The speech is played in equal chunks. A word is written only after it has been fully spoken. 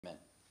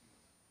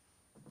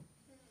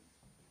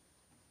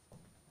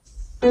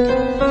Amen.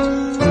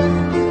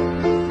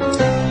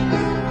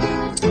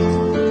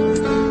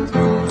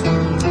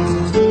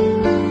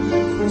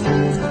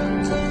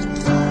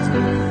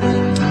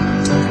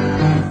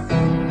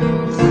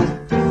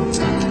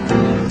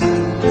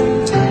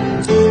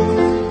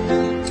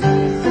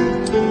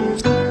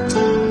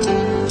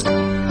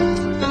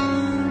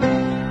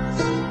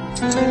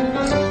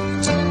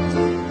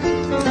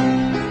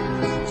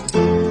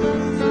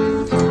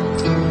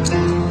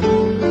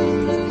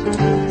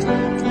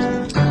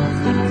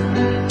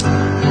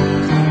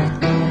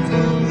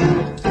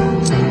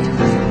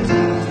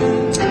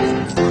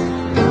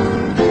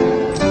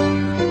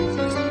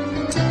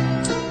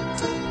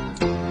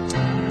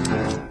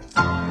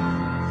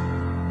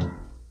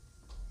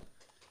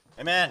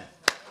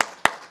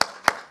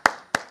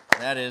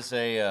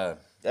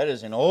 That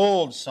is an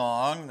old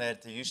song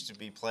that used to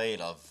be played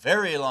a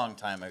very long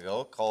time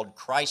ago called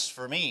 "Christ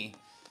for Me,"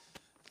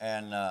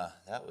 and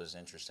that was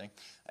interesting.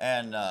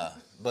 And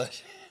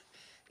but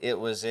it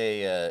was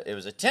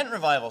a tent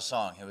revival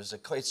song.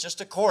 It's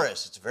just a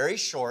chorus. It's very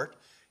short,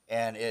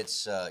 and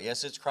it's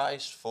yes, it's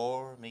Christ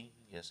for me.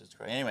 Yes, it's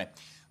Christ. Anyway,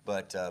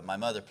 but my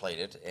mother played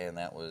it, and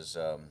that was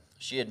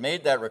she had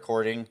made that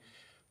recording.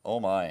 Oh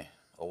my,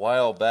 a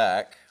while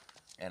back.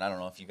 And I don't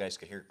know if you guys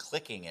could hear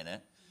clicking in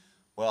it.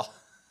 Well,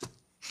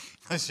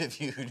 those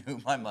of you who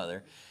knew my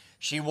mother,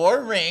 she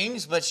wore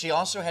rings, but she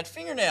also had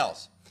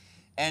fingernails.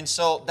 And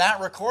so that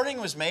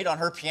recording was made on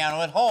her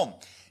piano at home.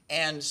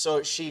 And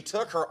so she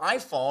took her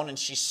iPhone and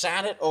she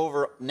sat it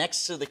over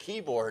next to the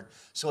keyboard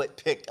so it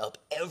picked up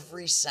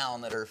every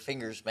sound that her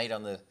fingers made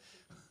on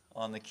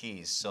the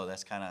keys. So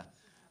that's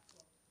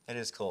it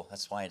is cool.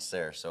 That's why it's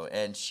there. So,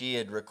 and she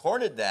had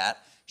recorded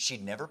that.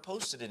 She'd never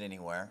posted it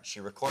anywhere.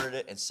 She recorded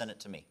it and sent it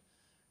to me,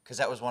 because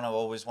that was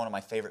always one of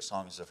my favorite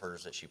songs of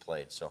hers that she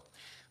played. So,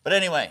 but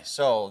anyway,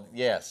 so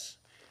yes.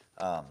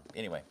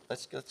 Anyway,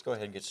 let's go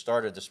ahead and get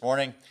started this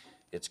morning.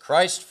 It's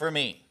Christ for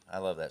Me. I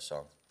love that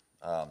song.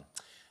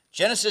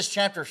 Genesis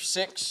chapter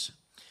 6.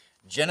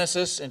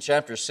 Genesis in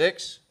chapter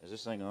 6. Is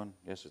this thing on?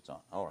 Yes, it's on.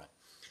 All right.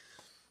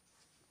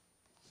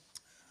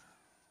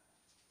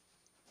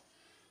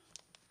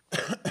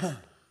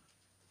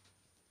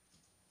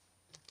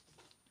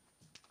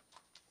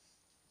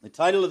 The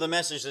title of the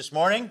message this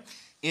morning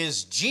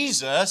is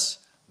Jesus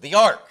the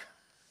Ark.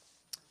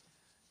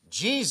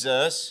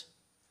 Jesus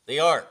the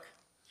Ark.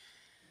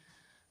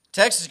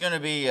 Text is going to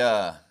be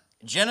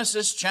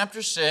Genesis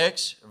chapter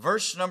 6,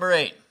 verse number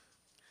 8.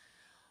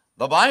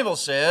 The Bible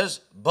says,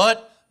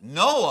 "But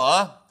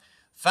Noah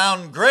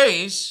found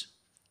grace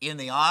in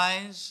the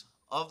eyes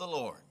of the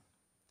Lord."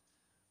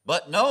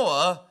 But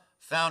Noah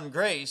found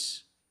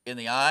grace in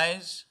the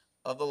eyes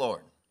of the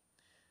Lord.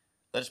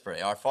 Let us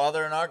pray. Our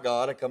Father and our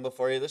God, I come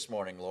before you this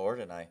morning, Lord,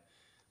 and I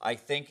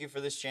thank you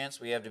for this chance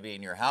we have to be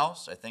in your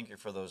house. I thank you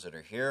for those that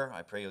are here.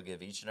 I pray you'll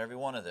give each and every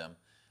one of them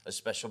a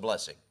special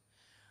blessing.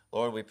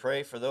 Lord, we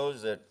pray for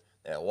those that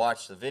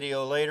watch the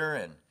video later,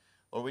 and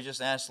Lord, we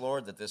just ask,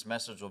 Lord, that this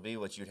message will be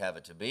what you'd have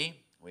it to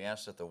be. We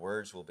ask that the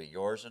words will be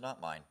yours and not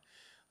mine.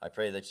 I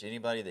pray that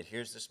anybody that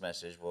hears this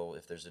message will,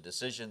 if there's a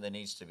decision that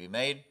needs to be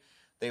made,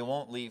 they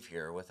won't leave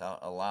here without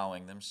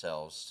allowing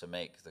themselves to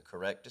make the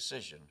correct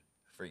decision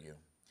for you.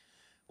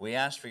 We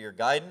ask for your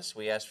guidance,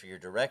 we ask for your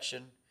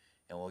direction,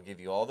 and we'll give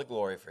you all the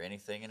glory for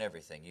anything and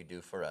everything you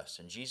do for us.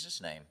 In Jesus'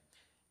 name,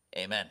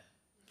 amen.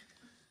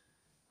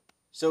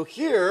 So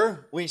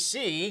here we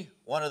see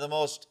one of the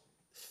most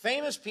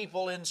famous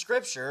people in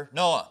Scripture,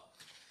 Noah.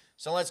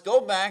 So let's go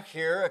back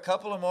here a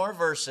couple of more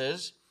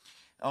verses,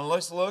 and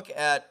let's look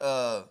at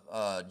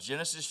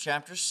Genesis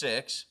chapter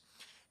 6,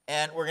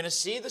 and we're going to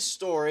see the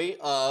story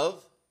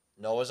of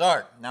Noah's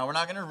Ark. Now, we're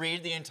not going to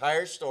read the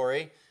entire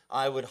story.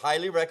 I would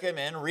highly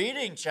recommend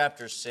reading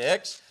chapter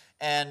 6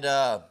 and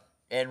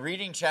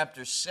reading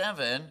chapter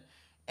 7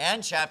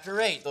 and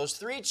chapter 8. Those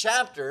three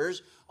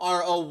chapters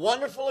are a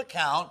wonderful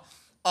account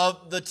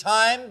of the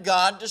time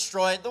God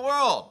destroyed the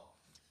world.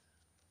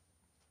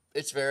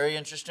 It's a very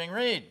interesting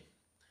read.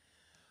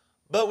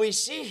 But we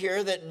see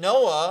here that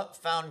Noah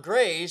found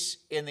grace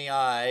in the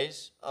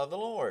eyes of the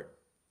Lord.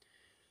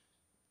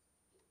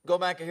 Go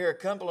back here a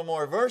couple of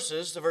more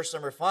verses to verse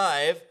number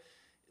 5.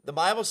 The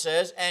Bible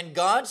says, "And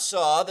God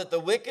saw that the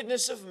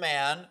wickedness of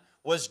man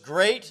was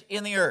great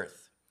in the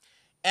earth,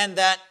 and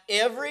that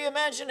every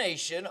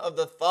imagination of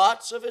the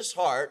thoughts of his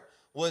heart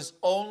was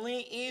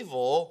only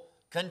evil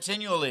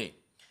continually.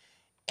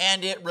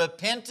 And it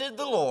repented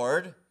the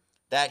Lord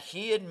that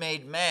he had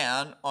made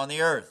man on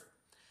the earth,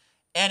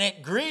 and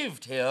it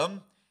grieved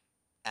him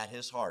at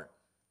his heart.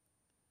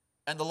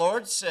 And the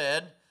Lord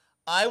said,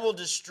 I will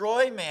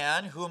destroy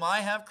man whom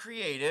I have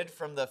created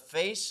from the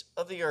face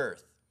of the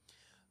earth,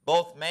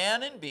 both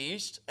man and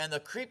beast, and the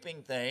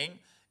creeping thing,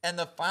 and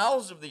the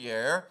fowls of the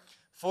air,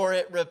 for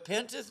it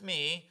repenteth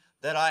me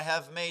that I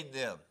have made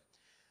them."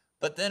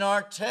 But then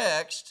our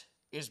text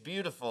is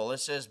beautiful. It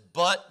says,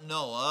 "But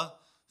Noah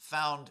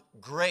found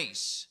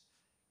grace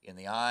in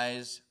the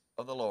eyes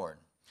of the Lord."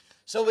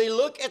 So we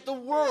look at the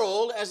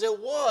world as it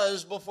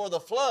was before the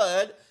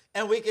flood,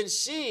 And we can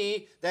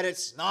see that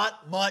it's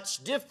not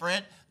much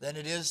different than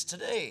it is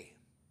today.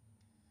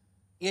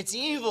 It's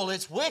evil,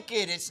 it's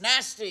wicked, it's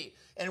nasty.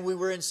 And we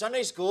were in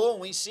Sunday school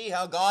and we see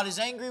how God is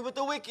angry with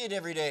the wicked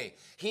every day.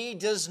 He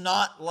does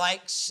not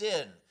like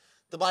sin.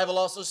 The Bible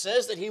also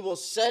says that he will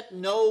set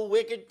no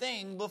wicked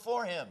thing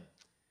before him.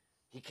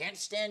 He can't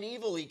stand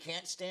evil, he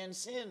can't stand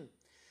sin.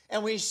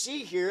 And we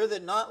see here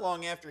that not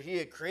long after he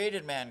had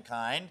created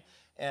mankind,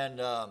 and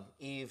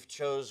Eve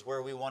chose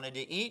where we wanted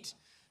to eat,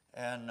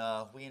 and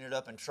we ended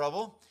up in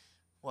trouble.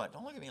 What?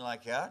 Don't look at me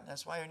like that.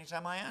 That's why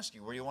anytime I ask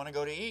you where you want to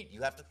go to eat,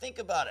 you have to think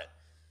about it.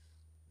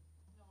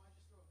 No, I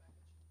just throw it back at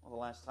you. Well,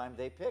 the last time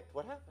they picked,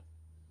 what happened?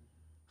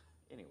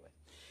 Anyway.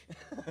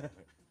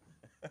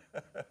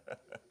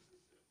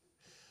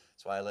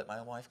 That's why I let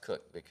my wife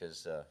cook,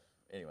 because,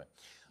 anyway.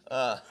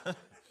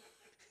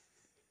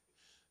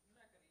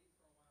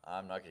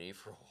 I'm not going to eat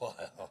for a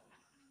while.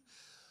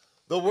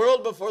 The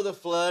world before the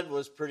flood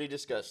was pretty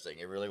disgusting.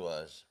 It really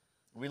was.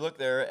 We look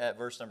there at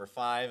verse number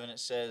 5, and it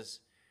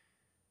says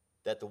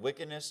that the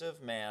wickedness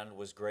of man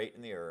was great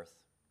in the earth,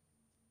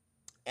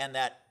 and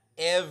that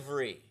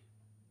every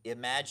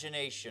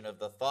imagination of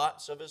the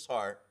thoughts of his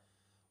heart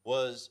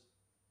was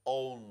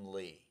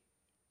only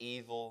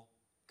evil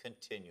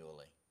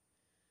continually.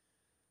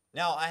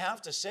 Now, I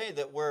have to say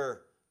that we're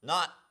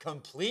not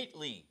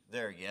completely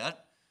there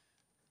yet,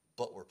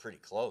 but we're pretty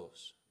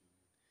close.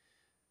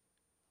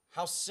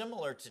 How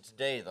similar to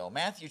today, though.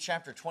 Matthew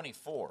chapter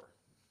 24.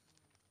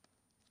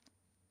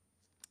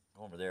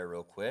 Go over there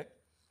real quick.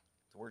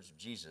 The words of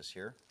Jesus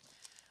here.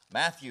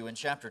 Matthew in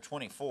chapter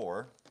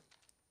 24.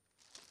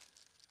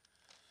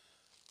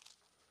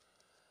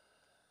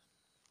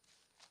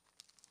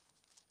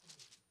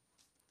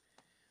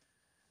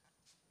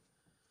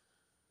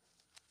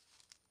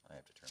 I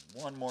have to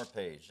turn one more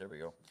page. There we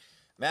go.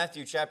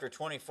 Matthew chapter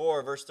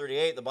 24, verse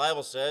 38, the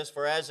Bible says,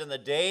 "For as in the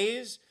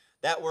days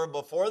that were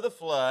before the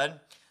flood,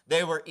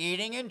 they were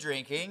eating and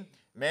drinking,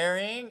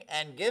 marrying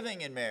and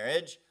giving in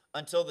marriage,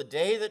 until the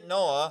day that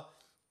Noah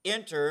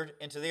entered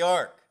into the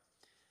ark,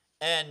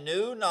 and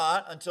knew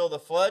not until the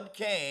flood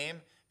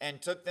came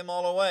and took them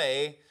all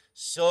away,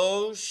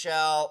 so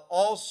shall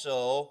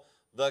also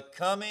the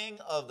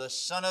coming of the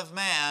Son of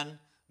Man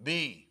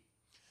be."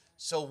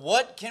 So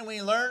what can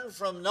we learn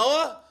from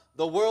Noah?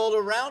 The world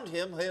around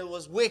him, it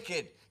was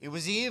wicked, it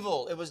was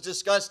evil, it was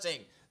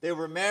disgusting. They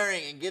were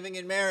marrying and giving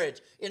in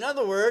marriage. In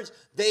other words,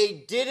 they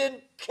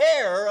didn't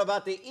care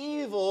about the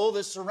evil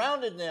that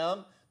surrounded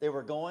them. They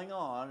were going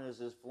on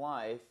as if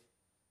life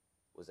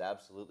was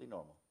absolutely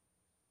normal.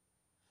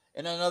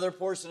 In another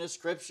portion of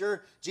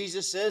Scripture,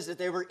 Jesus says that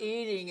they were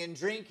eating and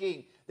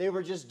drinking. They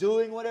were just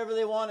doing whatever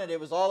they wanted. It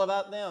was all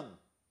about them.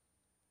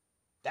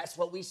 That's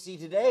what we see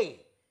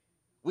today.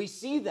 We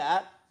see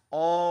that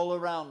all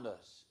around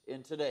us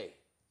in today.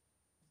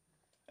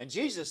 And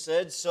Jesus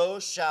said, "So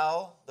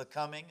shall the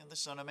coming of the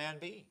Son of Man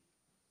be."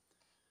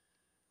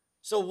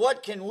 So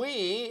what can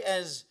we,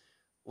 as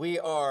we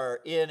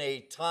are in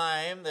a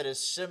time that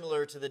is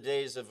similar to the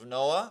days of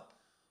Noah,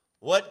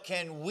 what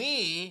can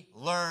we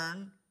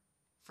learn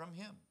from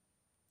him?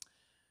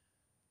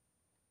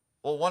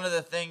 Well, one of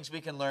the things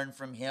we can learn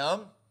from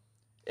him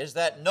is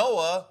that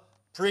Noah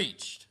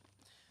preached.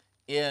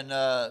 In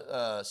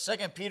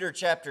 2 Peter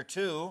chapter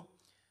 2,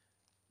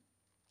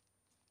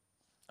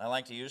 I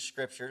like to use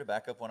Scripture to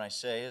back up when I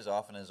say as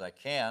often as I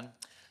can.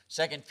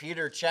 2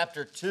 Peter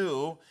chapter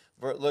 2,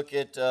 look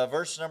at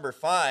verse number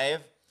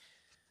 5.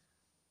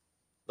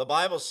 The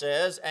Bible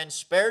says, "And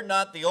spared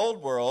not the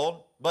old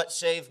world, but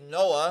saved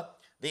Noah,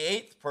 the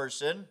eighth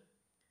person."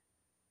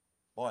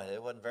 Boy,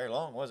 it wasn't very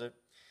long, was it?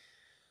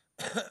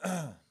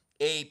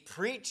 "A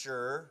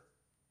preacher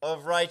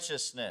of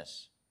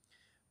righteousness,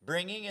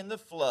 bringing in the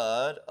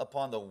flood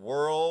upon the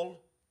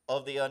world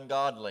of the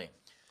ungodly."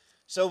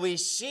 So we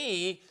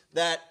see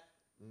that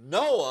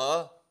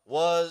Noah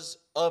was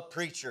a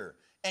preacher,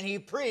 and he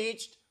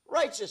preached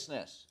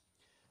righteousness.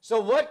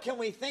 So what can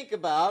we think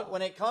about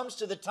when it comes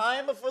to the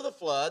time before the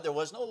flood? There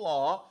was no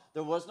law,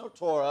 there was no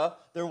Torah,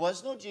 there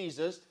was no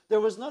Jesus, there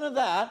was none of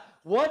that.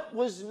 What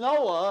was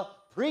Noah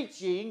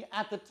preaching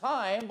at the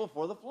time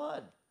before the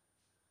flood?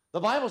 The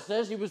Bible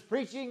says he was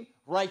preaching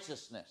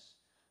righteousness.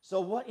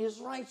 So what is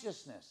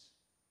righteousness?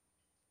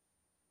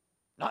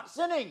 Not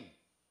sinning.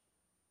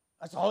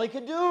 That's all he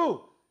could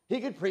do.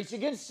 He could preach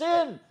against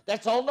sin.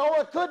 That's all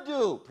Noah could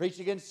do. Preach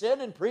against sin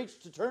and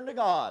preach to turn to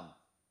God.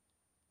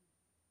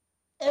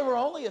 They were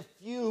only a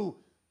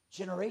few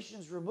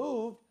generations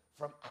removed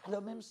from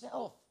Adam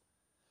himself,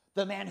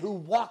 the man who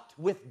walked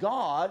with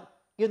God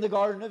in the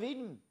Garden of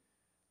Eden.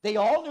 They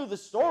all knew the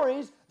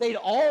stories. They'd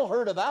all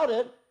heard about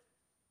it.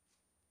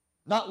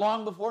 Not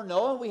long before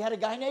Noah, we had a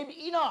guy named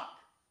Enoch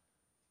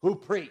who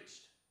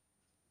preached.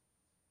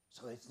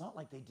 So it's not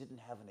like they didn't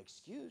have an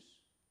excuse.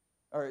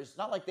 Or it's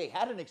not like they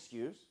had an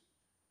excuse.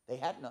 They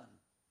had none.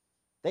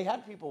 They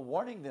had people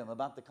warning them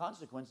about the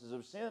consequences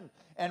of sin.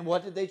 And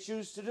what did they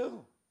choose to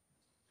do?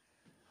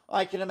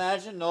 I can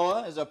imagine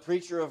Noah, as a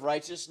preacher of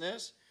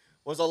righteousness,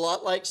 was a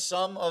lot like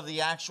some of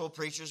the actual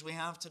preachers we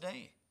have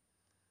today.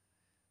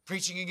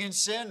 preaching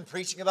against sin,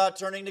 preaching about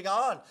turning to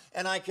God.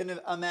 And I can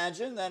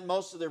imagine that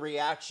most of the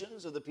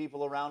reactions of the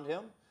people around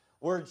him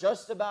were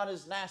just about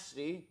as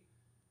nasty,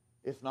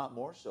 if not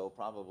more so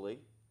probably,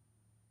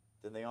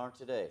 than they are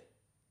today.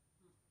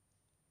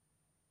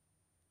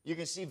 You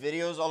can see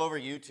videos all over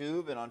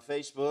YouTube and on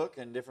Facebook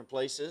and different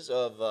places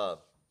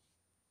of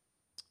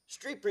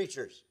street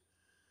preachers.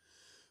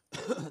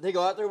 They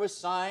go out there with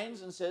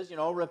signs and says,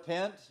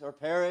 repent or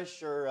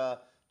perish or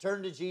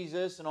turn to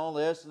Jesus and all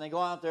this. And they go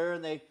out there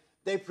and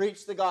they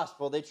preach the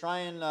gospel. They try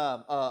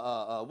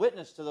and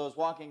witness to those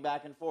walking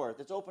back and forth.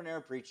 It's open air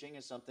preaching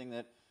is something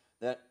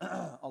that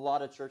a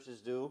lot of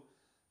churches do.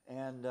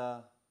 And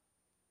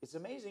it's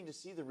amazing to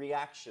see the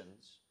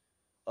reactions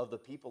of the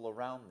people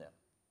around them.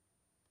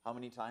 How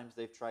many times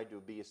they've tried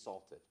to be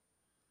assaulted.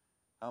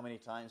 How many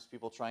times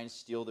people try and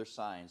steal their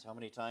signs. How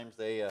many times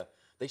they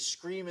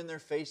scream in their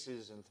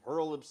faces and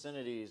hurl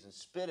obscenities and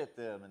spit at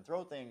them and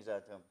throw things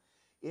at them.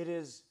 It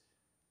is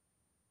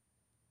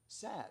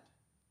sad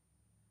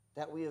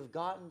that we have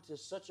gotten to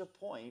such a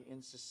point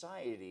in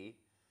society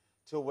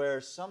to where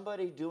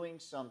somebody doing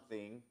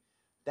something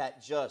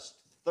that just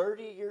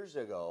 30 years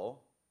ago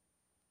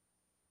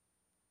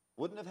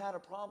wouldn't have had a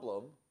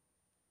problem,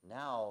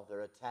 now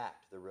they're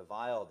attacked, they're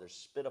reviled, they're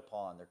spit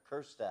upon, they're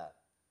cursed at.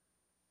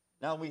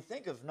 Now, when we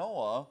think of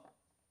Noah,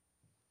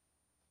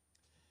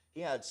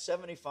 he had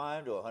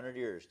 75 to 100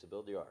 years to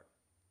build the ark.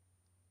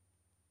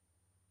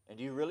 And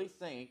do you really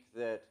think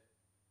that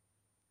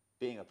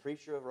being a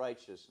preacher of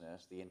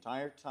righteousness, the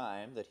entire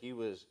time that he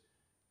was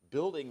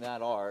building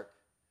that ark,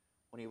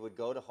 when he would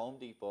go to Home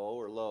Depot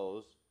or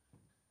Lowe's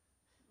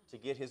to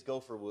get his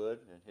gopher wood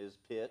and his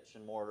pitch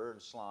and mortar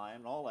and slime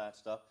and all that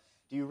stuff,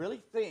 do you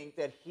really think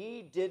that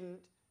he didn't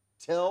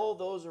tell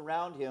those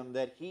around him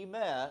that he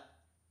met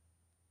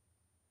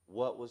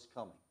what was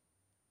coming?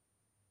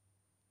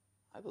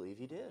 I believe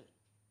he did.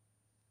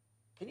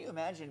 Can you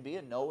imagine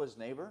being Noah's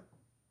neighbor?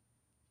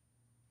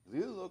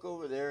 You look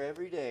over there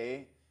every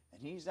day,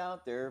 and he's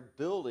out there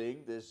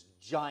building this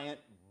giant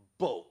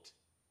boat.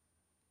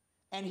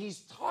 And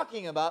he's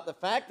talking about the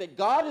fact that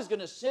God is going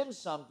to send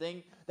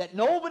something that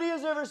nobody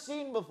has ever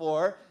seen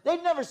before.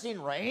 They'd never seen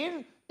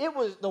rain.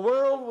 The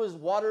world was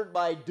watered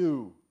by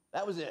dew.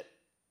 That was it.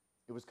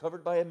 It was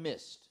covered by a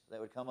mist that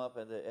would come up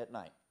at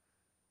night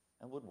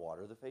and would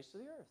water the face of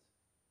the earth.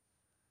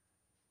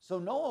 So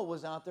Noah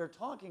was out there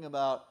talking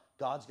about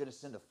God's going to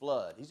send a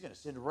flood. He's going to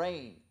send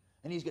rain.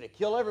 And he's going to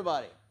kill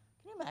everybody.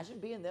 Can you imagine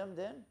being them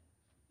then?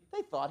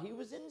 They thought he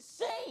was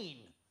insane.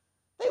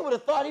 They would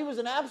have thought he was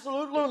an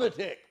absolute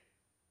lunatic.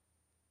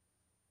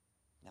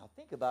 Now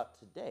think about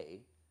today,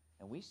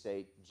 and we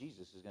say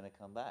Jesus is going to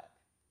come back.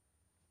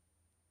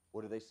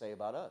 What do they say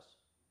about us?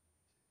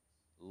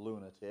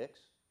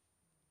 Lunatics.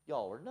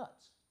 Y'all are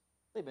nuts.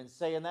 They've been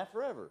saying that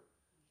forever.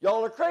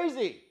 Y'all are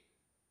crazy.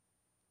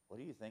 What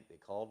do you think they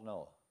called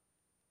Noah?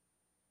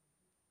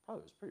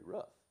 Probably was pretty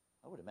rough.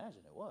 I would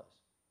imagine it was.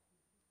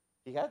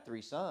 He had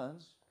 3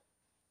 sons.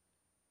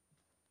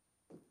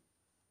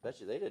 Bet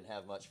you they didn't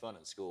have much fun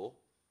in school.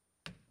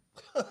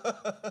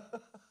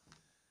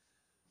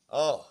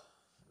 Oh,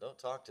 don't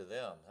talk to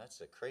them. That's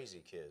the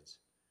crazy kids.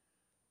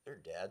 Their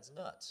dad's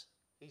nuts.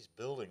 He's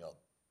building a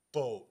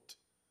boat.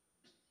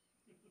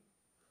 He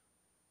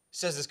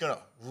says it's going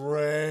to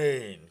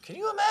rain. Can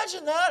you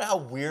imagine that? How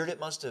weird it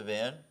must have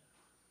been.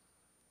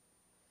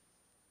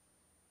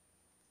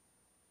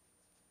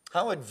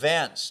 How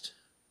advanced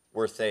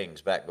were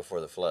things back before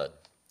the flood?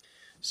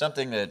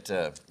 Something that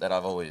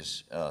I've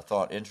always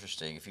thought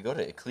interesting. If you go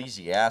to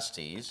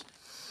Ecclesiastes,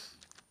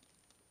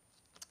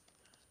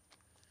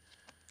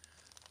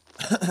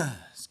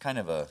 it's kind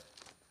of an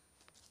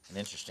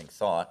interesting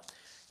thought.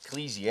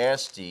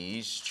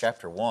 Ecclesiastes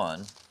chapter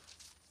 1.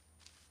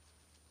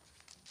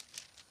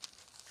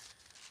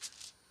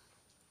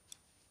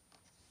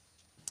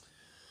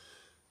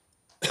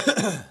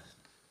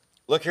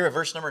 Look here at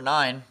verse number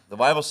 9. The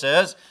Bible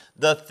says,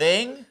 "The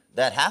thing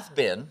that hath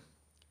been,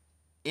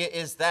 it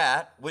is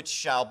that which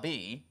shall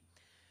be,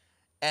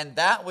 and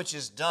that which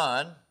is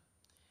done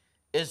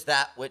is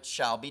that which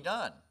shall be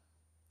done.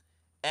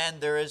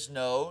 And there is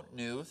no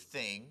new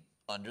thing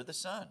under the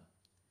sun.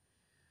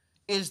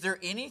 Is there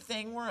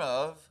anything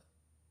whereof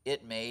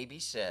it may be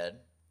said,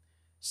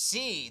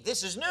 See,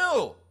 this is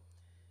new?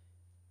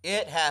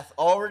 It hath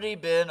already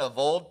been of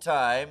old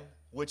time,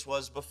 which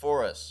was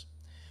before us.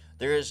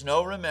 There is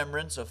no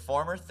remembrance of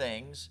former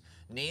things,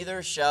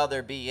 neither shall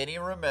there be any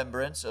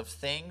remembrance of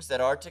things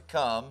that are to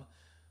come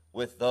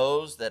with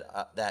those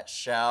that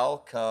shall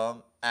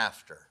come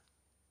after."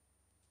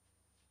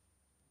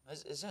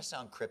 Does that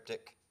sound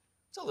cryptic?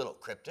 It's a little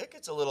cryptic.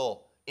 It's a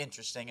little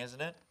interesting,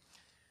 isn't it?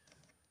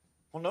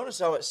 Well, notice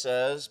how it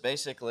says,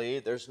 basically,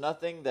 there's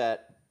nothing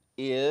that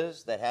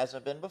is that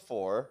hasn't been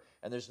before,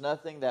 and there's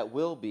nothing that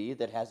will be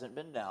that hasn't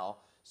been now.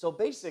 So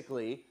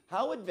basically,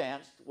 how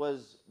advanced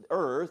was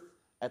earth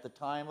at the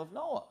time of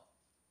Noah?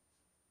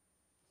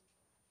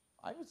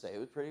 I would say it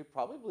was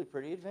probably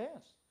pretty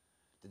advanced.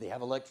 Did they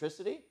have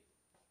electricity?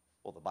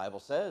 Well, the Bible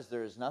says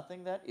there is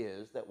nothing that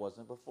is that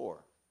wasn't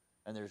before,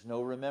 and there's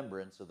no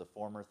remembrance of the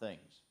former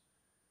things.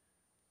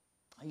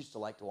 I used to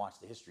like to watch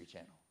the History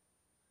Channel.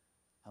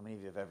 How many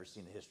of you have ever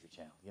seen the History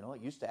Channel? You know,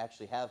 it used to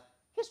actually have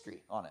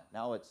history on it.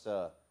 Now it's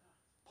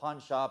pawn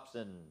shops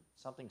and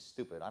something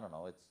stupid. I don't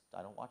know.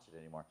 I don't watch it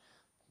anymore.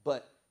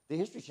 But the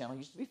History Channel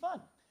used to be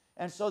fun.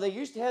 And so they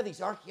used to have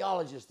these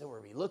archaeologists that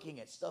would be looking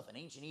at stuff in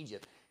ancient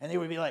Egypt. And they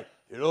would be like,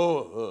 it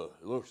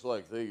looks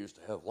like they used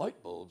to have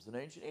light bulbs in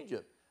ancient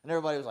Egypt. And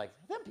everybody was like,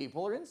 them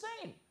people are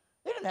insane.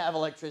 They didn't have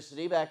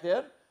electricity back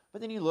then.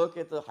 But then you look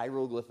at the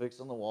hieroglyphics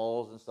on the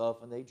walls and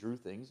stuff, and they drew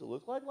things that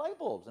look like light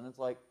bulbs. And it's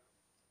like,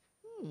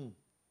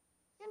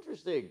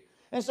 interesting.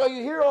 And so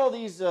you hear all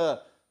these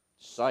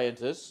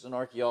scientists and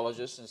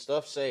archaeologists and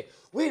stuff say,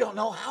 we don't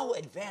know how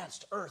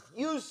advanced Earth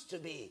used to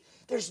be.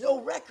 There's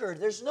no record.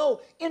 There's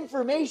no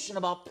information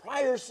about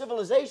prior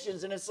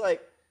civilizations. And it's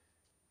like,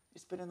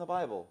 it's been in the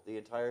Bible the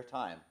entire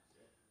time.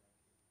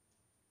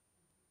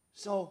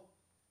 So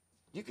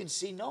you can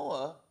see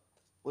Noah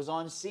was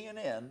on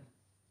CNN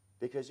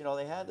because, you know,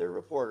 they had their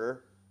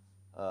reporter,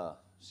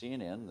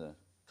 CNN, the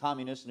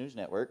Communist News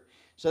Network.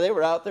 So they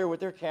were out there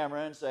with their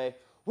camera and say,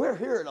 we're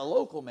here at a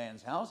local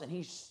man's house, and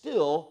he's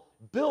still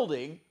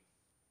building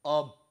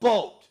a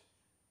boat.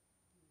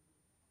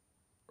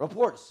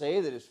 Reports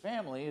say that his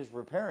family is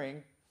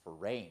preparing for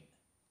rain.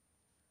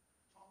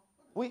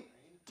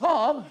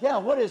 Tom, yeah,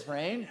 what is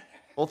rain?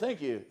 Well,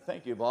 thank you,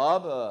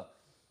 Bob.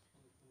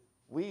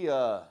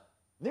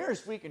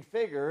 Nearest we can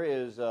figure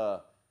is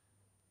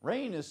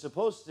rain is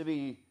supposed to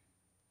be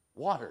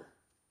water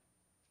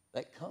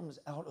that comes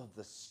out of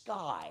the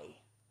sky.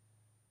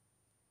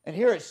 And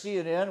here at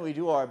CNN, we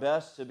do our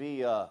best to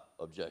be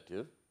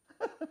objective.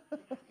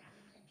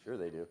 Sure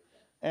they do.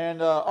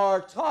 And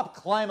our top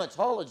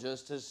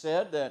climatologist has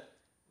said that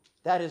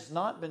that has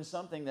not been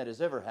something that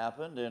has ever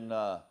happened,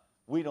 and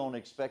we don't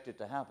expect it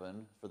to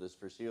happen for this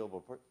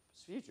foreseeable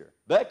future.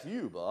 Back to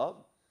you, Bob.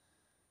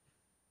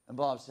 And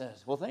Bob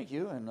says, well, thank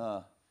you.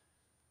 And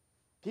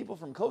people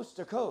from coast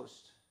to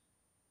coast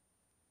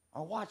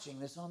are watching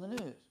this on the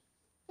news.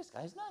 This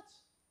guy's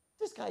nuts.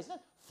 This guy's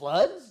nuts.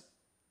 Floods?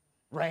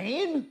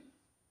 Rain?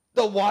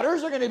 The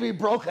waters are going to be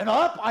broken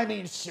up? I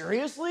mean,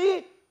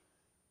 seriously?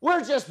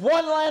 We're just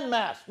one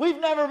landmass. We've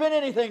never been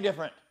anything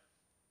different.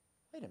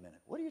 Wait a minute.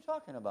 What are you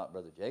talking about,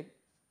 Brother Jake?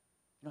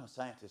 You know,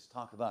 scientists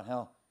talk about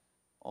how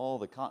all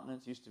the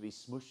continents used to be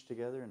smooshed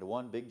together into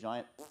one big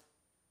giant.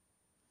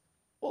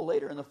 Well,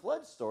 later in the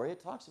flood story,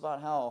 it talks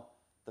about how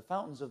the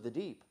fountains of the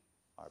deep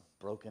are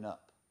broken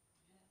up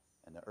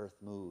and the earth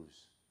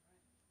moves.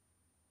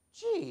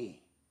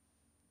 Gee,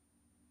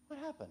 what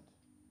happened?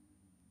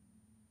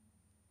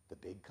 The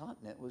big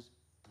continent was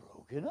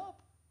broken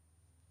up.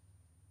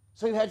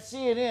 So you had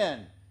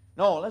CNN.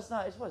 No, let's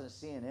not. It wasn't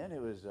CNN. It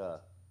was,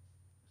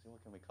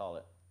 what can we call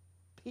it?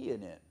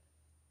 PNN.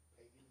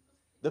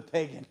 The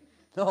pagan.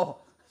 No.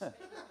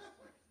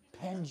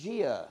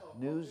 Pangea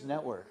News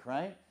Network,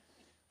 right?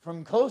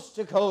 From coast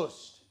to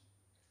coast,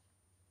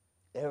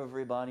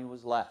 everybody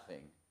was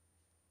laughing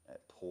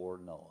at poor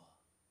Noah.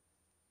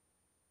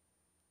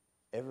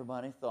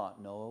 Everybody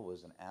thought Noah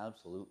was an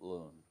absolute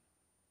loon.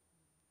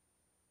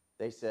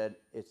 They said,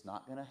 it's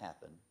not going to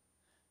happen.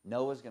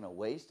 Noah's going to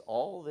waste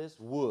all this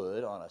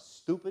wood on a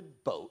stupid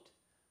boat,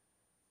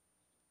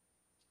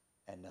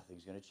 and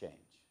nothing's going to change.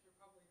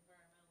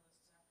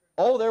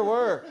 Oh, there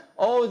were.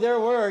 Oh, there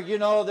were. You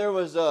know, there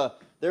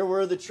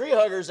were the tree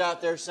huggers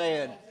out there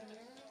saying,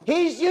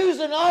 he's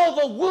using all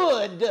the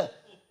wood.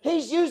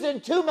 He's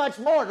using too much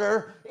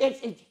mortar.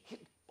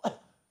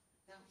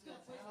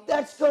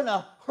 That's going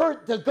to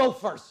hurt the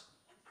gophers.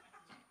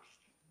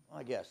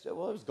 I guess.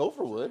 Well, it was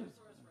gopher wood.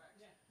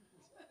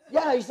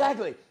 Yeah,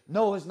 exactly.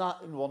 Noah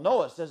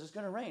says it's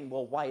going to rain.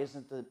 Well, why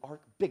isn't the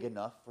ark big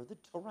enough for the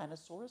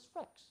Tyrannosaurus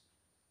Rex?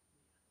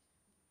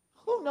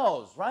 Who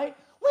knows, right?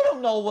 We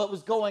don't know what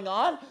was going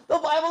on. The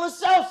Bible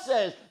itself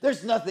says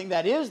there's nothing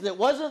that is, that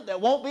wasn't, that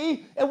won't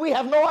be, and we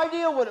have no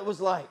idea what it was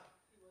like.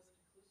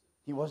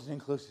 He wasn't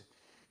inclusive.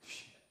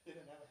 He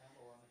didn't have a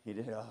handle on it. He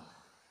did. Oh,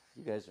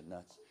 you guys are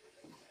nuts.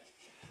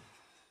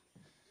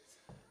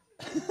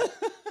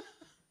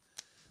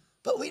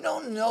 But we know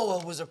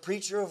Noah was a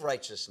preacher of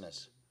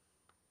righteousness.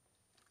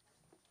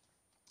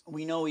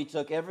 We know he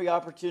took every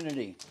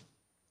opportunity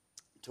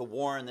to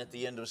warn that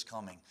the end was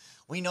coming.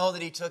 We know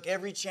that he took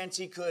every chance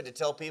he could to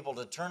tell people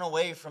to turn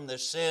away from their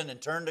sin and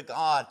turn to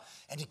God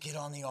and to get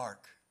on the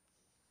ark.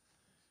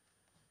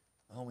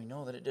 Well, we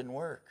know that it didn't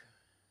work.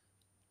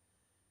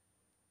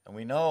 And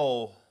we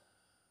know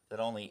that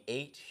only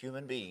 8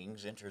 human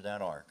beings entered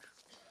that ark.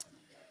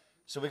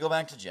 So we go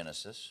back to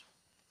Genesis.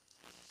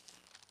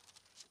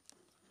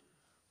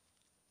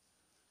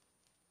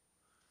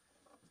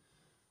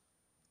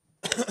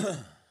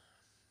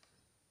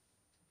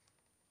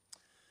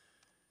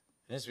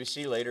 And as we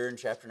see later in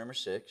chapter number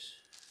 6,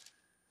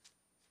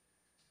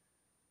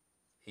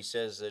 he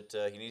says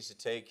that he needs to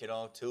take, 2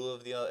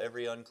 of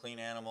every unclean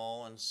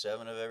animal and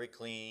 7 of every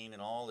clean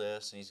and all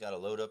this, and he's got to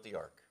load up the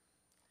ark.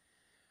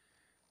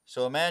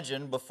 So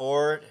imagine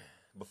before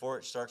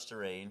it starts to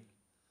rain,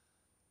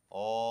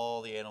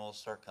 all the animals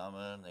start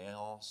coming, they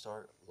all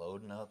start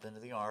loading up into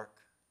the ark.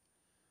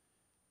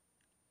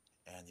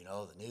 And,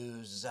 the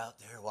news is out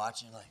there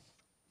watching like,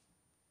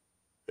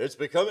 it's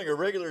becoming a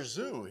regular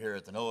zoo here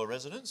at the Noah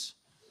residence.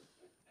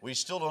 We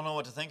still don't know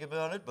what to think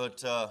about it,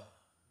 but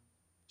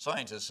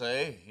scientists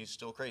say he's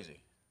still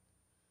crazy.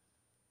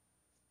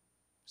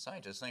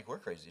 Scientists think we're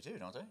crazy too,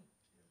 don't they?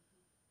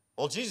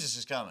 Well, Jesus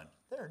is coming.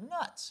 They're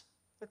nuts.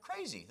 They're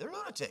crazy. They're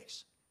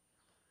lunatics.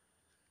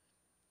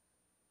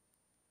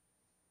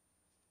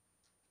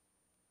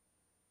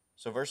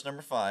 So verse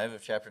number 5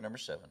 of chapter number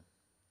 7.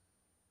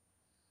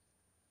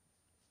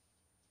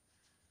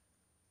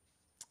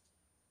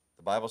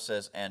 The Bible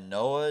says, and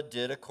Noah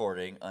did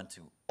according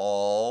unto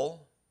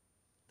all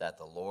that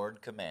the Lord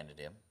commanded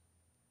him.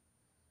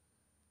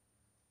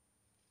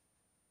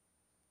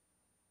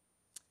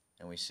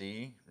 And we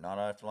see,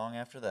 not long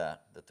after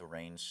that the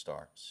rain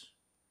starts.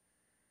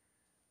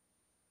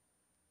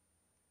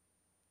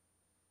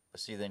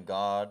 But see, then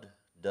God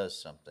does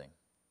something.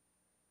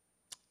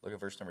 Look at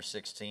verse number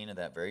 16 of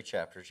that very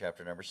chapter,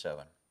 chapter number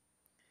 7.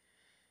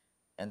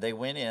 And they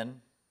went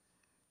in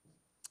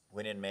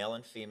male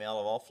and female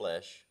of all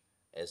flesh,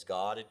 as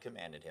God had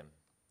commanded him.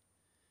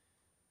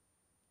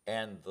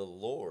 And the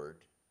Lord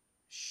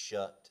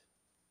shut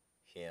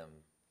him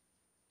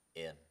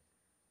in.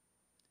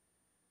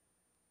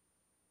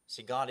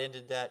 See, God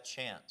ended that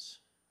chance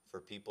for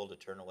people to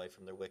turn away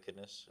from their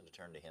wickedness and to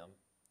turn to him.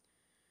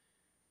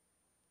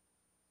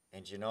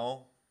 And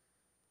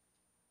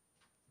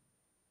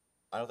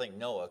I don't think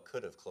Noah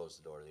could have closed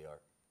the door to the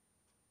ark.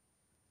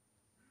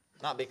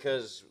 Not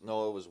because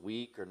Noah was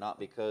weak or not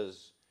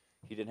because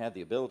he didn't have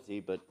the ability,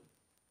 but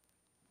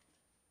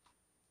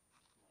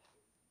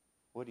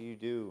what do you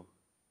do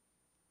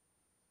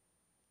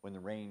when the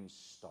rain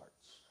starts?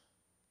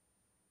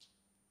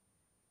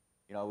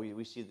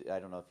 We see, I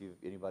don't know if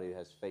anybody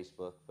has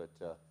Facebook, but,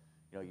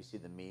 you see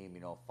the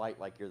meme, fight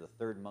like you're the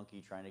third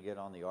monkey trying to get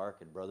on the ark,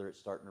 and brother, it's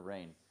starting to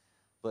rain.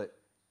 But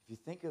if you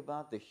think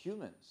about the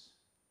humans,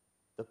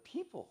 the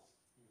people,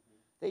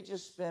 they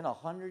just spent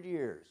 100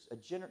 years,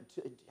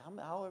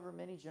 however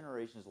many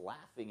generations,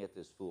 laughing at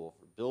this fool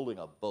for building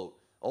a boat.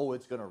 Oh,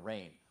 it's going to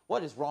rain.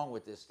 What is wrong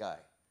with this guy?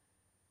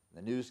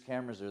 The news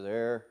cameras are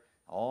there.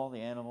 All the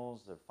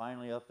animals, they're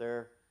finally up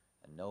there.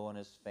 And Noah and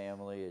his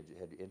family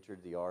had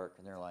entered the ark.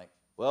 And they're like,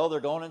 well, they're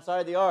going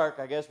inside the ark.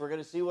 I guess we're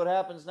going to see what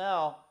happens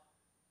now.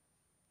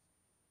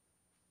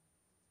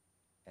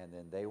 And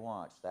then they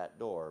watch that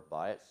door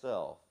by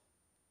itself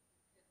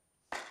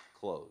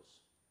close.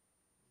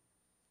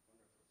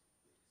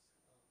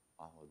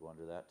 I would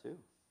wonder that too.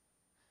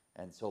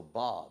 And so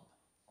Bob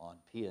on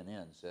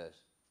PNN says,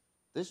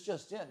 this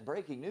just in,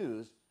 breaking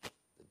news,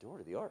 the door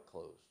to the ark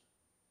closed.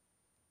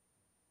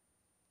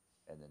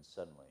 And then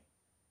suddenly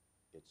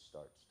it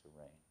starts to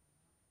rain.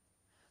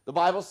 The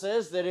Bible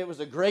says that it was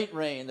a great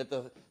rain, that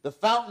the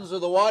fountains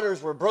of the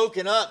waters were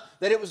broken up,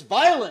 that it was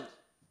violent.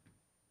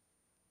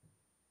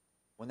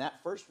 When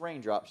that first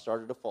raindrop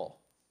started to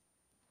fall,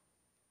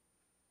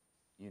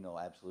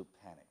 absolute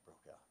panic broke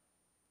out.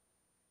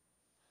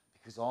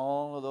 Because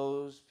all of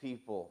those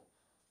people,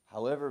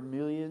 however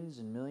millions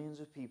and millions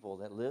of people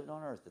that lived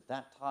on earth at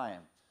that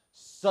time,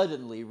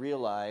 suddenly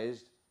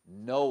realized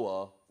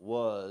Noah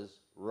was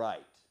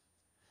right.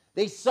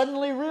 They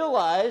suddenly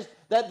realized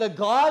that the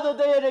God that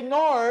they had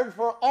ignored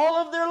for all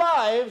of their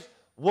lives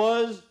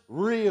was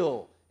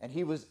real. And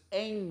he was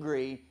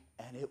angry,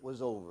 and it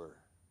was over.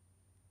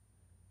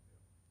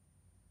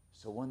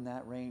 So when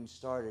that rain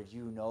started,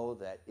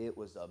 that it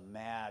was a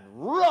mad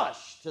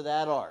rush to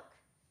that ark.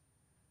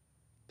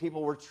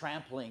 People were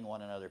trampling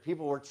one another.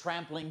 People were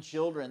trampling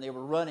children. They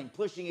were running,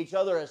 pushing each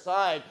other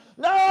aside.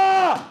 No!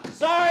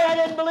 Sorry, I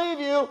didn't believe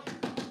you.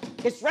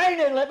 It's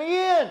raining. Let me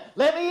in.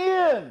 Let me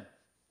in.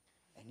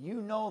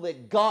 And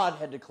that God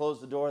had to close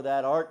the door of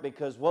that ark,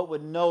 because what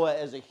would Noah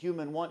as a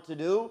human want to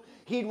do?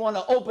 He'd want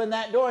to open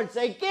that door and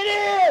say, get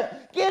in!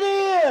 Get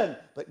in!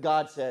 But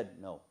God said,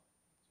 no.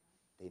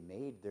 They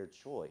made their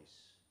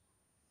choice.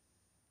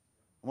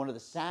 One of the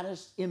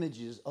saddest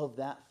images of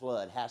that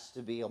flood has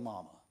to be a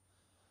mama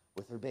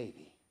with her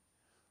baby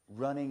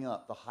running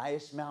up the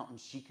highest mountain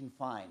she can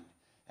find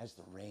as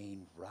the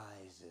rain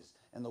rises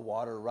and the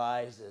water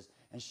rises,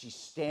 and she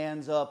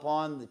stands up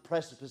on the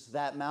precipice of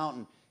that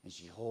mountain and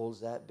she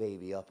holds that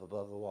baby up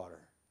above the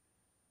water.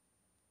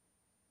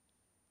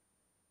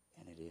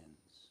 And it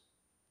ends.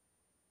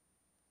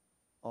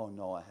 Oh,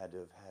 Noah had to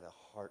have had a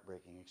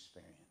heartbreaking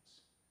experience.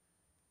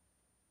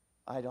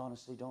 I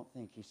honestly don't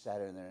think he sat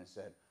in there and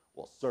said,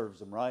 well,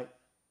 serves him right.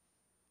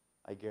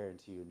 I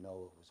guarantee you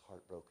Noah was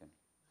heartbroken.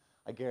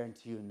 I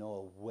guarantee you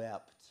Noah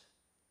wept,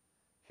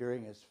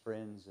 hearing his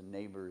friends and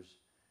neighbors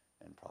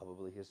and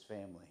probably his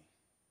family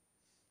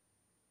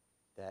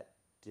that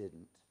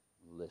didn't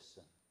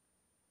listen.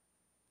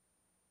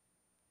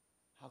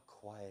 How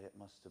quiet it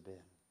must have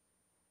been.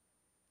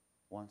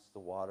 Once the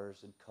waters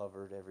had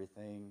covered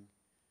everything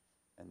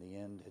and the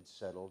end had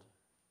settled,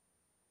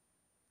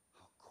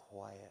 how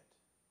quiet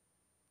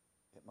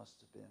it must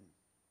have been.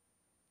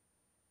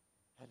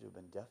 Had to have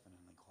been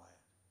deafeningly quiet.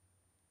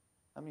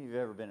 How many of you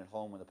have ever been at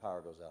home when the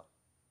power goes out?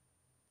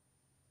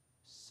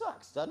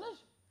 Sucks, doesn't it?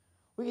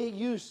 We get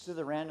used to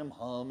the random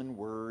hum and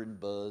whir and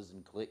buzz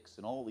and clicks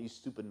and all these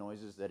stupid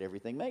noises that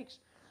everything makes.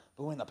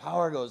 But when the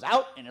power goes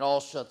out and it all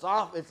shuts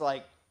off, it's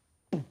like,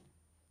 can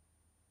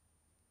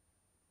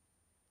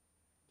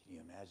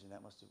you imagine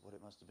what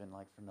it must have been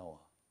like for Noah?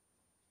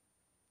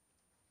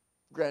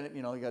 Granted,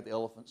 you got the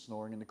elephant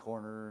snoring in the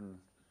corner and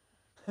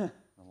the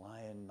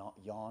lion not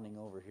yawning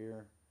over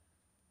here.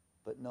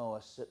 But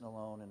Noah sitting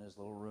alone in his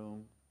little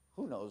room.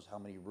 Who knows how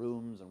many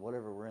rooms and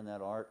whatever were in that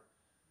ark.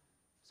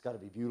 It's got to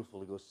be beautiful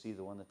to go see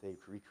the one that they've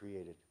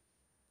recreated.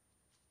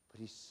 But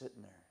he's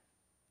sitting there.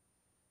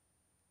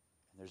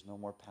 And there's no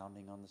more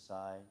pounding on the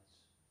sides.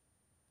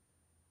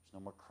 There's no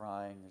more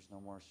crying. There's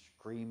no more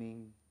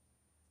screaming.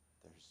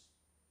 There's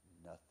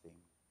nothing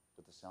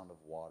but the sound of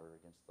water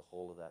against the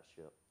hull of that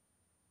ship.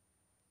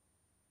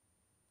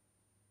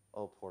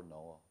 Oh, poor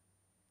Noah.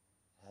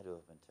 It had to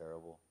have been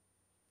terrible.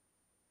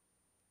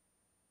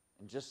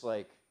 And just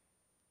like,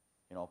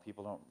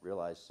 people don't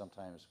realize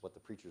sometimes what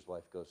the preacher's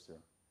wife goes through.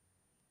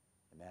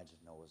 Imagine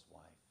Noah's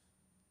wife.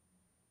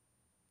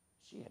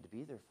 She had to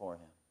be there for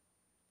him.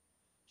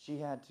 She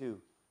had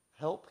to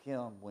help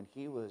him when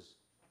he was,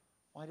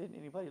 why didn't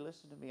anybody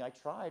listen to me? I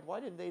tried. Why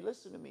didn't they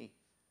listen to me?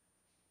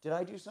 Did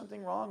I do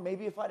something wrong?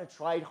 Maybe if I'd have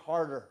tried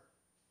harder.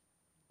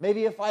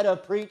 Maybe if I'd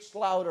have preached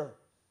louder.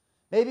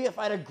 Maybe if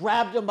I'd have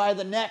grabbed him by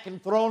the neck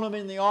and thrown him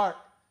in the ark.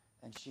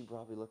 And she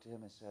probably looked at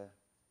him and said,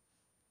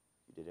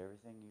 you did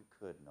everything you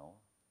could, Noah.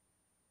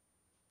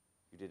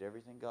 You did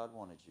everything God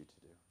wanted you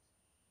to do.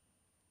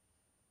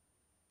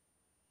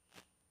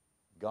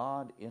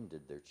 God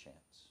ended their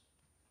chance.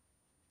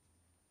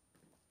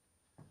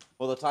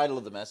 Well, the title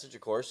of the message,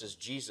 of course, is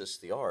Jesus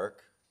the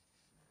Ark.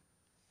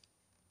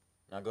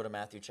 Now go to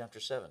Matthew chapter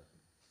 7.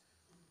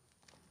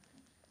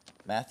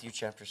 Matthew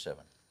chapter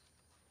 7.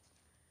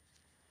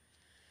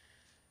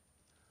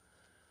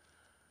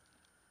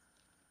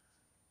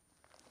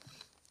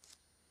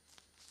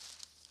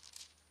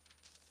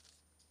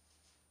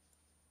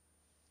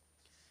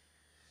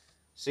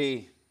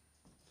 See,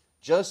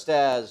 just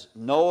as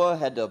Noah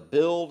had to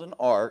build an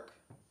ark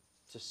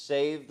to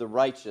save the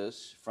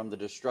righteous from the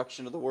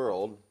destruction of the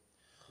world,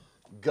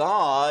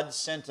 God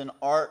sent an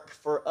ark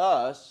for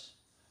us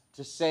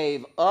to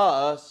save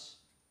us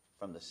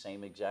from the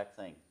same exact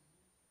thing.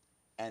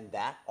 And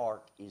that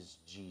ark is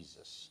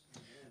Jesus.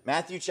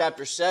 Matthew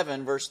chapter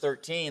 7, verse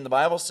 13, the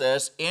Bible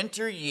says,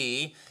 enter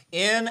ye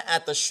in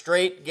at the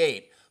strait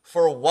gate,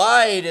 for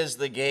wide is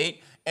the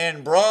gate,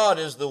 and broad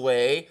is the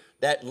way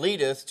that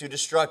leadeth to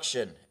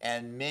destruction,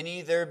 and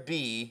many there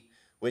be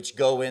which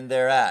go in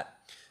thereat.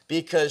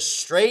 Because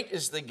strait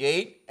is the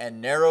gate,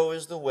 and narrow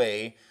is the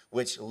way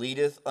which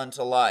leadeth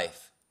unto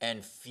life,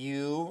 and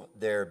few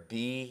there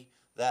be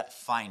that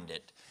find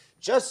it.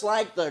 Just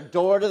like the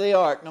door to the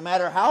ark, no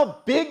matter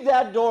how big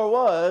that door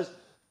was,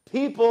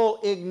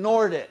 people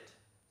ignored it.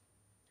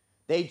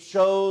 They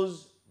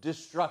chose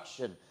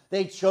destruction.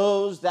 They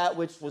chose that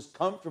which was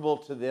comfortable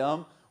to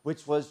them,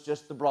 which was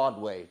just the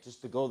broad way,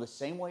 just to go the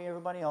same way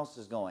everybody else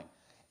is going.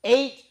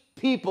 8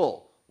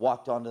 people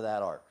walked onto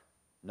that ark.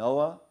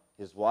 Noah,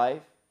 his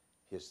wife,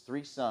 his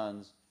 3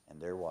 sons, and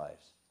their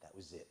wives. That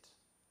was it.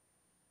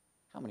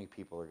 How many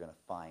people are going to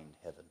find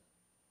heaven?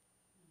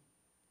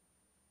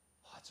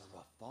 Oh, that's a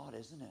rough thought,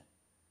 isn't it?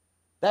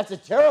 That's a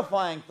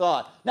terrifying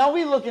thought. Now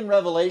we look in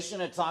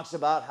Revelation, it talks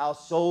about how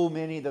so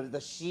many,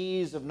 the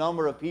seas of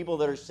number of people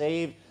that are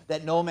saved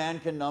that no man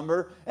can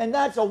number. And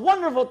that's a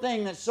wonderful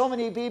thing that so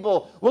many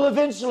people will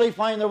eventually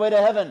find their way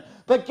to heaven.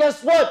 But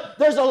guess what?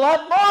 There's a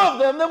lot more of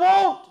them that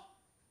won't.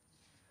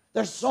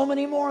 There's so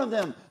many more of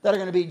them that are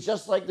going to be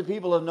just like the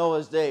people of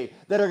Noah's day,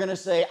 that are going to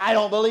say, I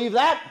don't believe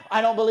that.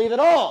 I don't believe it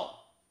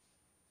all.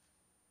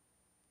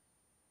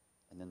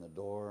 And then the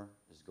door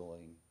is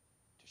going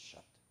to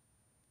shut.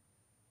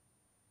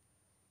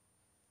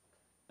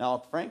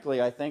 Now,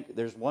 frankly, I think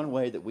there's one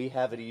way that we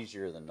have it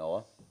easier than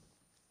Noah.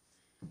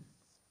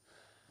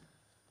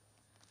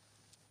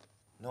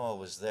 Noah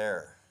was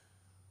there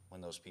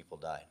when those people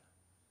died.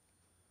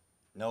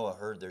 Noah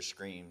heard their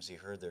screams. He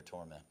heard their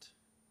torment.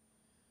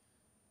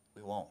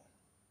 We won't.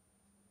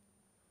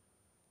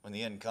 When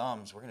the end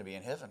comes, we're going to be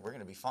in heaven. We're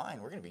going to be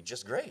fine. We're going to be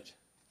just great.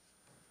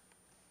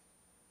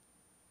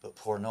 But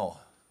poor Noah.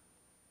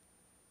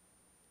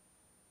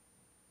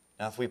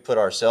 Now, if we put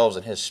ourselves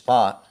in his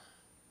spot,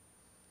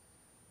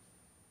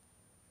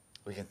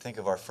 we can think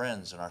of our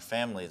friends and our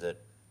family that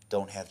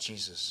don't have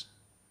Jesus.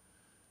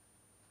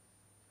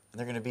 And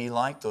they're going to be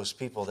like those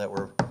people that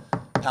were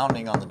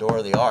pounding on the door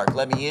of the ark.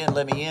 Let me in,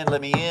 let me in, let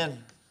me in.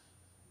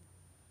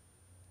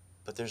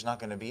 But there's not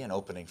going to be an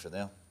opening for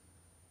them.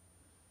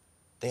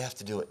 They have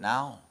to do it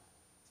now.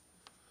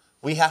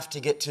 We have to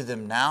get to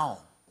them now.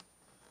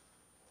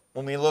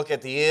 When we look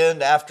at the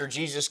end, after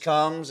Jesus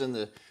comes and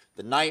the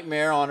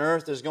nightmare on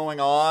earth is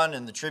going on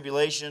and the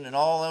tribulation and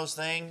all those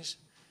things,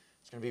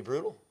 it's going to be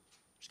brutal.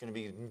 There's going to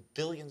be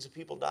billions of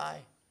people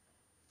die.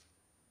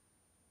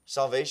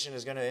 Salvation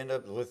is going to end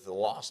up with the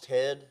lost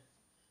head.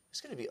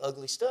 It's going to be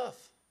ugly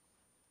stuff.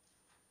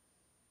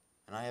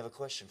 And I have a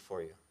question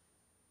for you.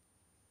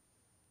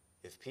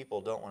 If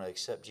people don't want to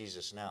accept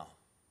Jesus now,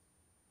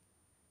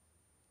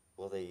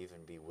 will they even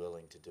be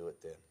willing to do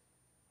it then?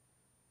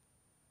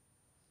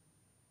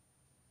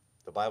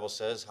 The Bible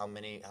says how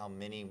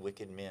many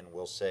wicked men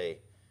will say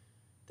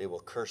they will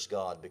curse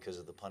God because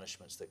of the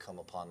punishments that come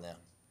upon them.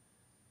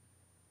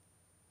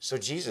 So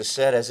Jesus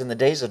said, as in the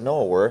days of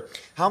Noah were,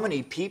 how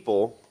many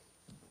people,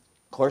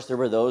 of course there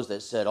were those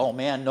that said, oh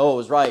man, Noah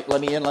was right,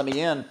 let me in, let me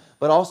in.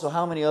 But also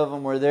how many of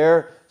them were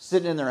there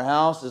sitting in their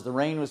house as the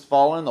rain was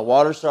falling, the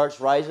water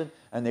starts rising,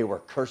 and they were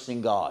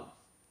cursing God.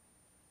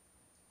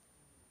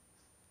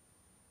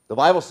 The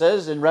Bible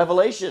says in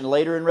Revelation,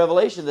 later in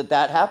Revelation,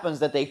 that happens,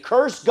 that they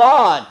curse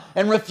God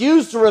and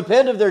refuse to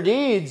repent of their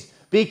deeds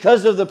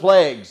because of the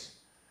plagues.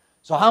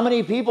 So how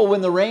many people,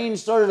 when the rain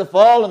started to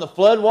fall and the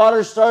flood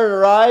waters started to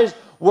rise,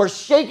 were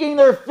shaking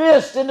their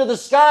fist into the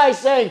sky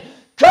saying,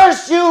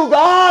 curse you,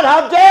 God,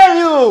 how dare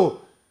you?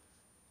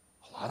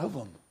 A lot of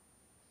them.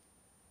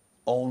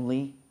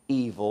 Only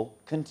evil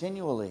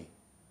continually.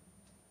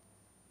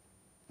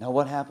 Now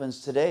what happens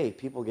today?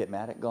 People get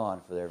mad at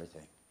God for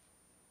everything.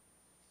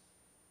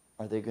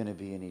 Are they going to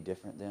be any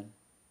different then?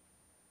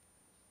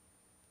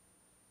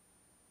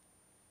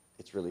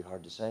 It's really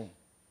hard to say.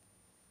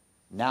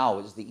 Now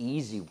is the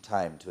easy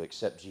time to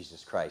accept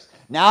Jesus Christ.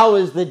 Now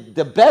is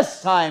the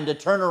best time to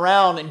turn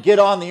around and get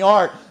on the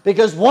ark.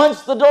 Because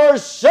once the door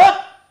is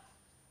shut,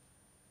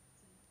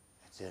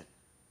 that's it.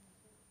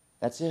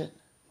 That's it.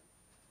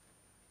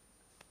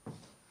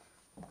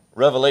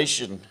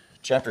 Revelation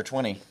chapter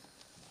 20.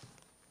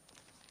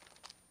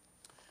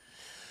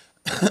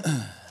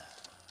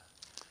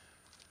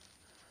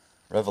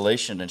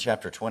 Revelation in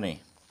chapter 20. I'm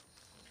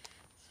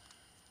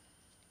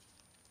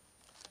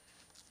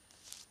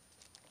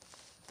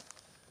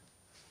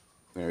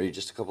going to read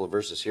just a couple of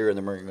verses here, and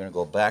then we're going to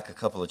go back a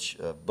couple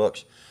of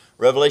books.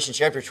 Revelation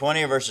chapter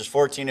 20, verses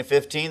 14 and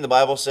 15, the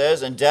Bible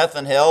says, and death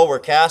and hell were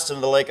cast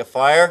into the lake of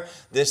fire.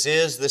 This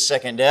is the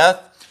second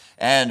death.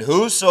 And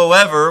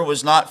whosoever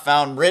was not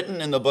found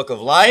written in the book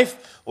of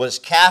life was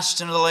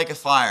cast into the lake of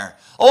fire.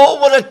 Oh,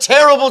 what a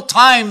terrible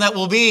time that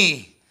will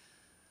be!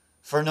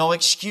 For no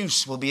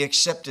excuse will be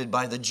accepted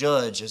by the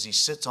judge as he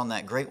sits on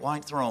that great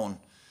white throne.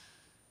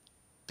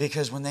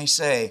 Because when they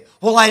say,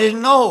 well, I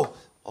didn't know,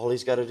 all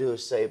he's got to do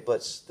is say,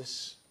 but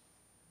this,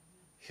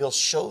 he'll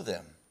show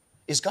them.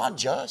 Is God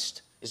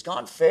just? Is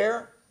God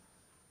fair?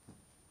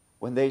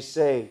 When they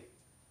say,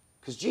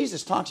 because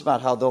Jesus talks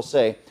about how they'll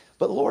say,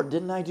 but Lord,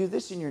 didn't I do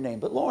this in your name?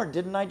 But Lord,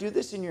 didn't I do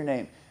this in your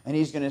name? And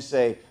he's going to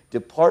say,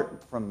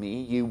 depart from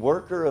me, you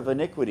worker of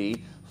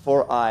iniquity,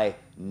 for I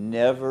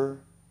never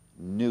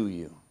knew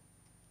you.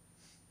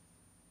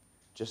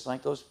 Just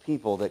like those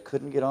people that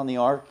couldn't get on the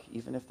ark,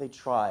 even if they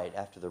tried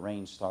after the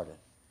rain started.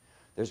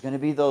 There's going to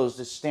be those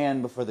that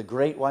stand before the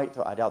great white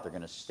throne. I doubt they're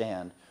going to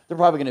stand. They're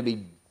probably going to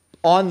be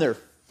on their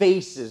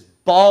faces,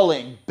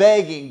 bawling,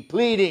 begging,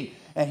 pleading.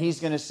 And he's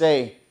going to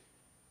say,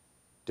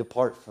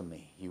 depart from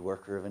me, you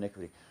worker of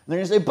iniquity. And they're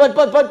going to say,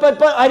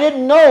 but, I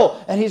didn't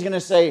know. And he's going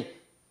to say,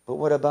 but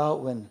what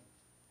about when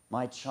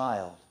my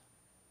child,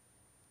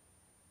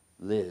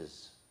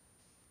 Liz,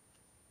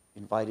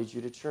 invited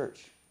you to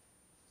church?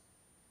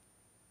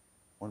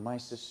 When my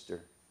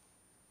sister,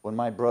 when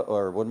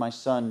my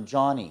son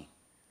Johnny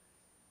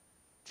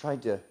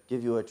tried to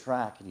give you a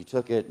tract and you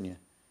took it and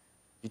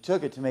you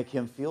took it to make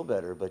him feel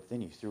better, but then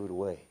you threw it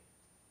away.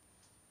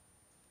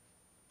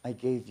 I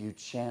gave you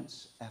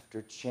chance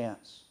after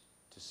chance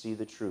to see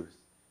the truth,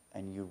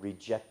 and you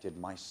rejected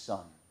my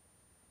son.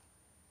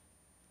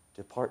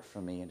 Depart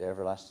from me into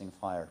everlasting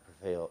fire,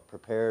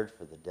 prepared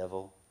for the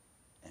devil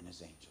and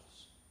his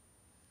angels.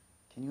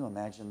 Can you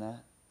imagine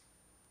that?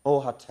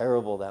 Oh, how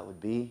terrible that would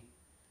be.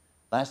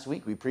 Last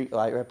week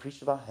I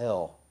preached about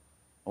hell.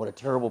 What a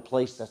terrible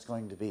place that's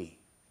going to be.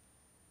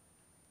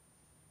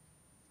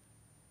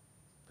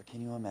 But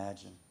can you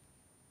imagine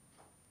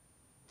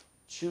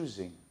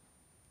choosing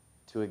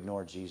to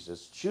ignore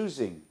Jesus,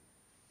 choosing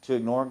to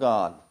ignore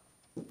God,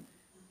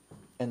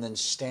 and then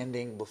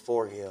standing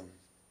before him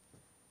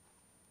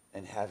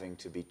and having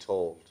to be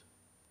told,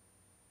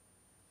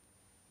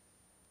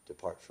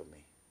 depart from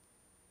me?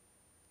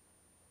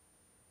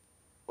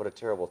 What a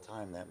terrible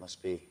time that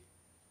must be.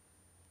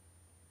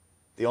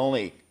 The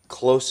only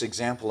close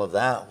example of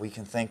that we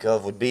can think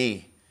of would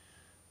be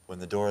when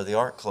the door of the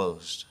ark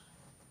closed.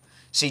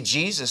 See,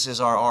 Jesus is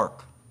our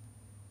ark.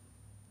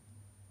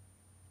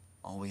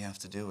 All we have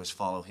to do is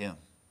follow him.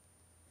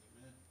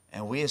 Amen.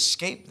 And we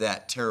escape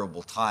that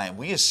terrible time.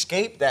 We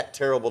escape that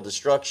terrible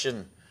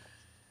destruction.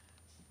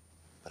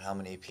 But how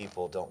many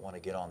people don't want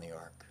to get on the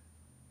ark?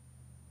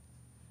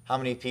 How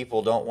many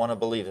people don't want to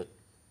believe it?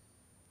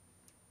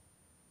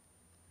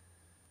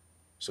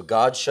 So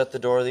God shut the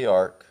door of the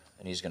ark,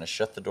 and he's going to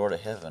shut the door to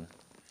heaven.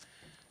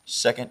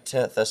 2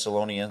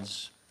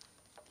 Thessalonians,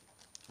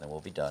 then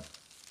we'll be done.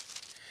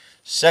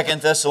 2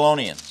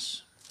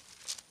 Thessalonians.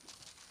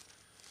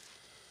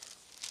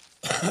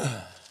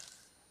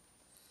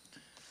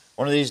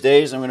 One of these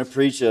days I'm going to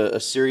preach a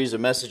series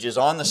of messages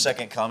on the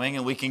second coming,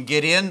 and we can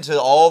get into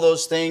all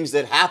those things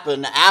that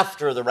happen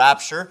after the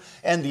rapture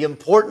and the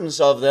importance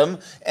of them.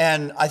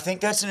 And I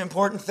think that's an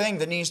important thing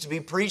that needs to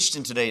be preached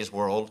in today's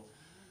world.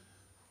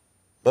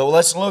 But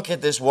let's look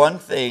at this one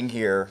thing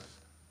here.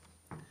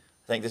 I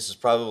think this is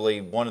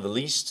probably one of the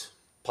least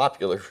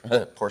popular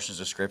portions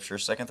of Scripture,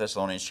 2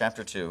 Thessalonians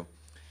chapter 2,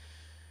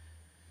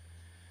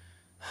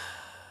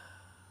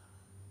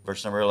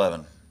 verse number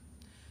 11.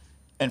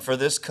 And for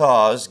this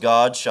cause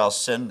God shall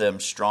send them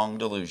strong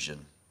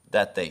delusion,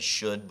 that they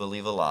should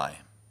believe a lie,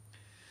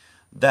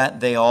 that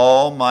they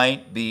all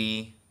might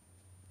be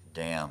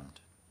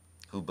damned,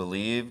 who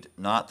believed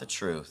not the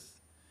truth,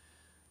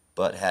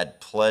 but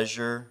had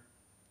pleasure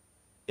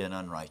in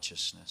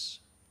unrighteousness.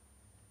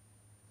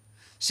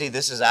 See,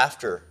 this is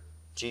after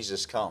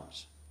Jesus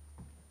comes.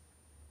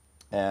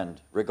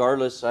 And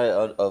regardless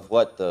of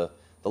what the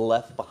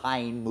Left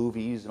Behind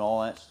movies and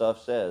all that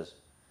stuff says,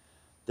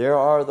 there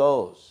are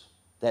those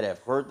that have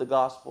heard the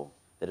gospel,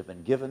 that have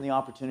been given the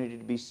opportunity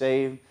to be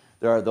saved.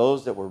 There are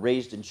those that were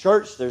raised in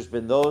church. There's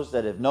been those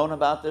that have known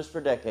about this for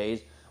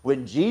decades.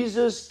 When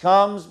Jesus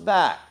comes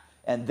back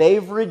and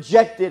they've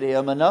rejected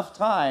him enough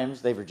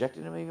times, they've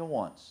rejected him even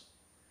once,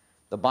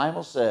 the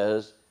Bible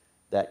says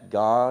that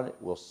God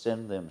will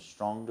send them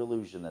strong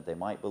delusion that they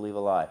might believe a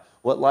lie.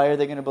 What lie are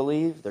they going to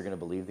believe? They're going to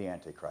believe the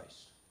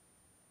Antichrist.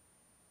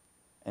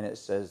 And it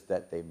says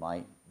that they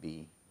might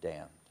be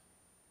damned.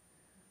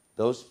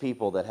 Those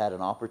people that had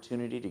an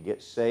opportunity to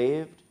get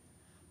saved,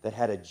 that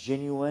had a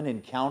genuine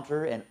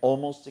encounter and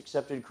almost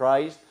accepted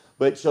Christ,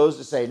 but chose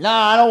to say,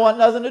 nah, I don't want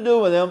nothing to do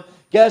with him.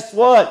 Guess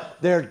what?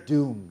 They're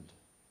doomed.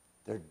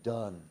 They're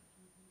done.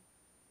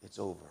 It's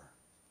over.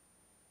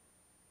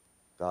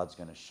 God's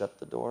going to shut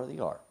the door of the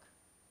ark.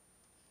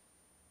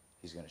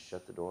 He's going to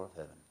shut the door of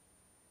heaven.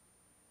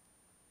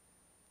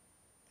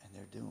 And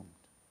they're doomed.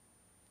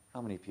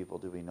 How many people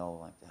do we know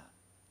like that?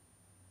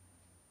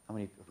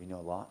 We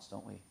know lots,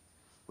 don't we?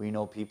 We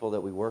know people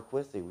that we work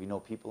with. We know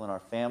people in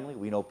our family.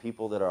 We know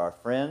people that are our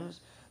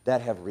friends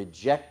that have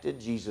rejected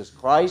Jesus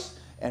Christ.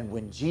 And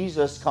when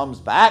Jesus comes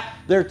back,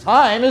 their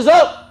time is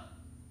up.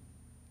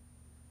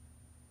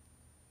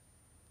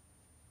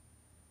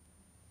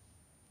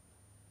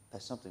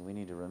 That's something we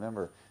need to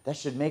remember. That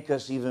should make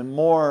us even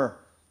more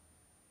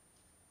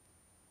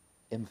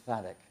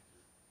emphatic.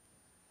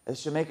 It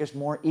should make us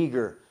more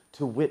eager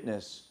to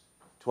witness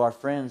to our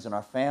friends and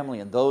our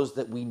family and those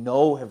that we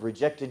know have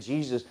rejected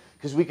Jesus,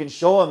 because we can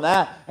show them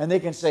that and they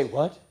can say,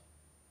 what?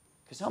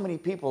 Because how many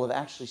people have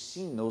actually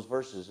seen those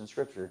verses in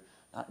Scripture?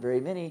 Not very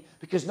many,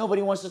 because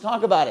nobody wants to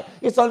talk about it.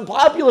 It's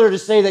unpopular to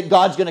say that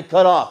God's going to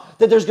cut off,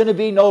 that there's going to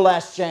be no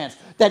last chance,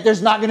 that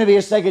there's not going to be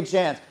a second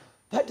chance.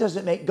 That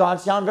doesn't make God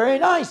sound very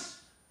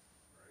nice.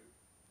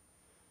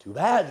 Too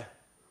bad.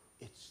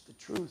 It's the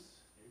truth.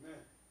 Amen.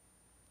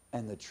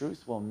 And the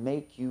truth will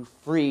make you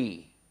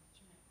free.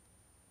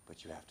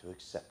 But you have to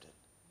accept it.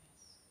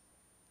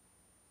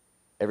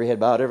 Every head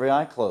bowed, every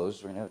eye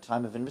closed. We're going to have a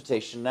time of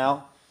invitation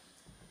now.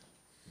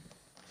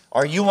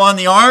 Are you on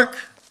the ark?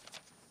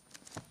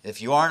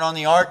 If you aren't on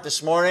the ark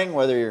this morning,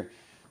 whether you're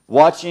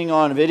watching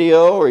on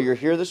video or you're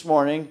here this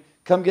morning,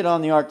 come get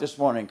on the ark this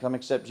morning. Come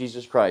accept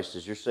Jesus Christ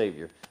as your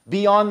Savior.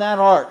 Be on that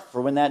ark,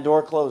 for when that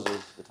door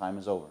closes, the time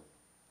is over.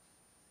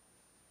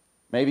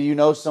 Maybe you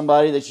know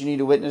somebody that you need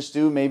to witness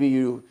to. Maybe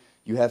you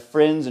have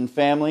friends and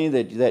family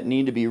that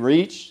need to be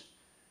reached.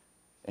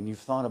 And you've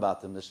thought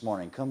about them this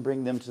morning. Come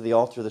bring them to the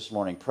altar this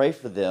morning. Pray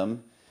for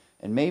them.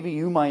 And maybe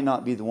you might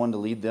not be the one to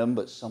lead them,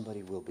 but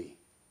somebody will be.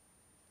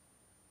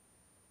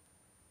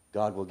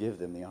 God will give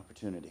them the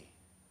opportunity.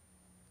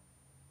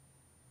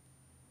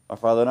 Our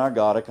Father and our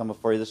God, I come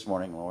before you this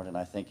morning, Lord, and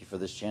I thank you for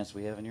this chance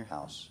we have in your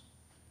house.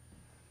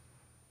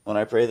 And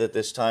I pray that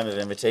this time of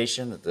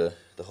invitation, that the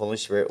Holy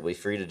Spirit will be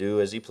free to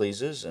do as he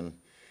pleases. And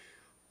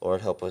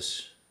Lord, help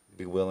us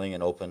be willing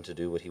and open to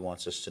do what he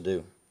wants us to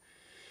do.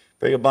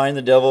 Pray you bind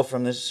the devil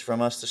from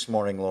us this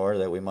morning, Lord,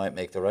 that we might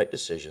make the right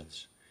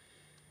decisions.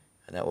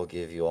 And that will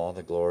give you all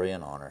the glory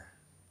and honor.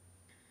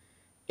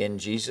 In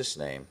Jesus'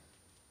 name,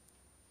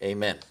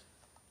 amen.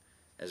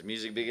 As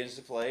music begins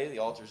to play, the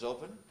altar's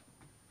open.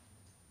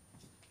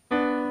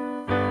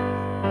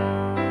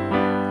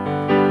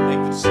 Make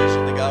the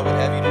decision that God would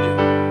have you to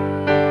do.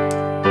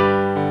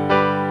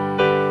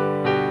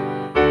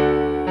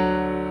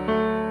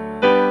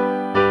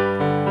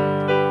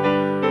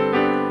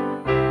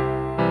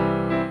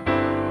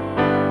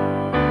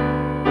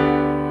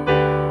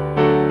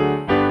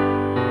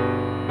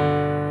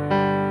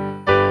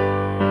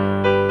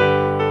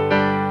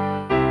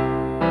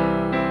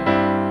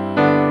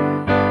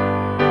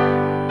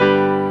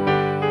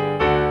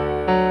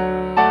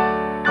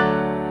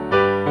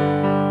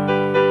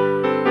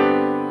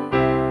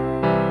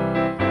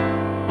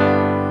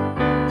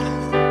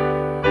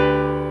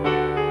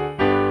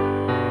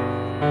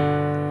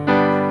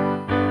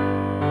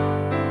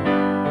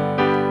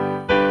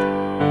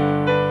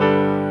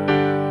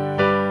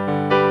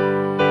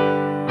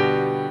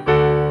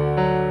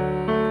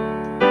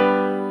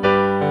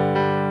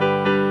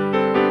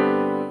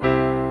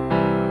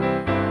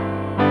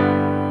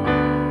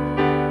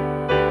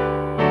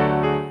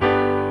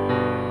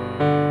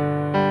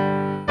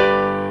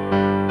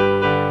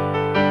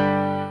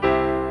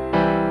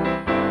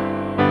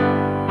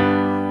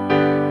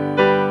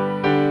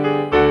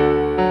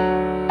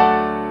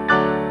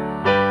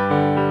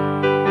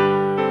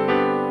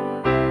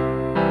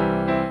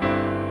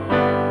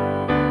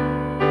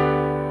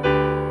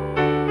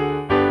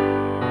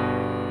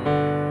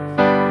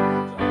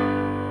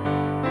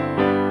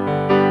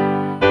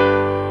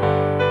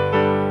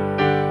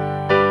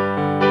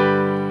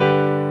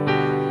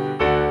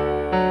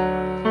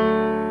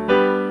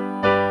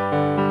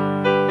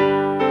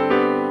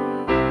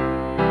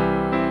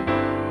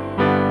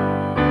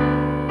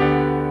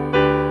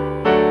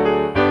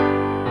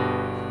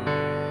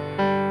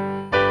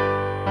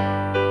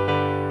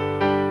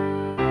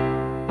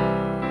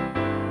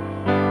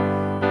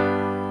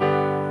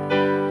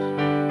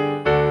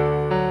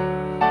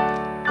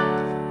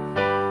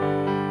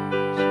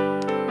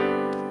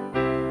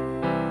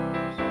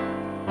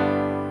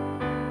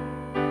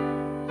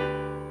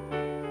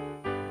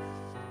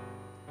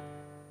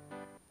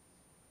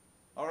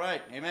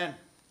 Amen.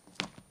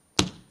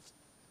 6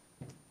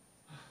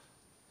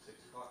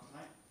 o'clock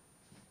tonight.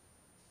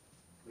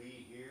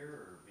 Be here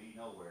or be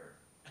nowhere.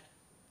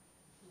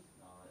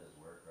 No, that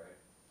doesn't work, right?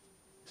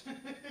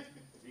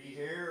 Be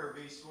here or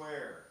be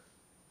square.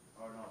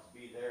 Or no, it's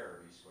be there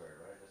or be square,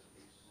 right? That's what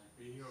they used to say.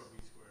 Be here or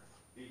be square.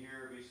 Be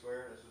here or be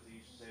square. That's what they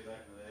used to say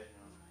back in the day.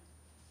 You know?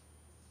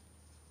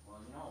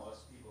 Well, you know,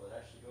 us people that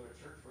actually go to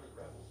church, we're the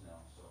rebels now.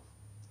 So.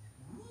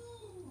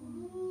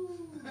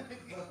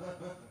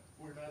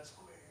 We're not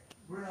square.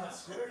 We're not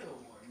square no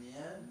more,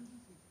 man.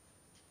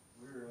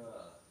 We're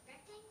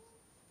Rectangle?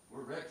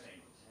 we're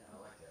rectangles. Yeah,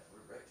 I like that.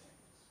 We're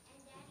rectangles. And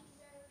Daddy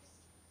goes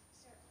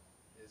circle.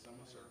 Yes, I'm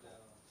a circle.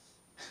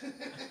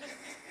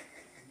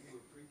 You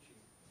were preaching,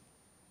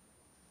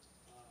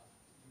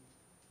 you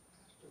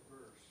passed a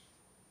verse.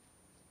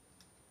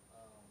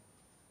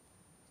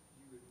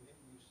 You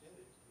said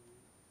it, you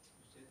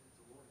said that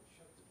the Lord had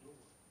shut the door.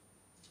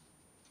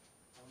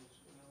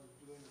 When I was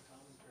doing a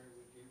commentary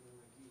with Gabriel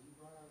McGee, he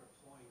brought out a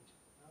point.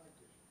 I like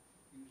to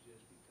use this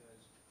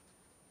because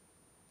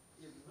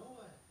if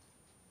Noah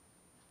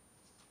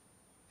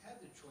had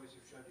the choice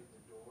of shutting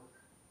the door,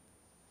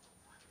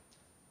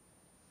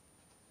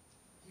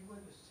 he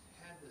wouldn't have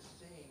had the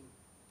same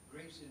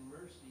grace and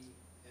mercy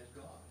as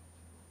God.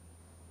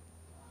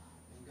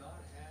 And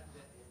God had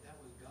that, and that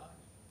was God's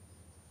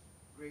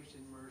grace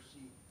and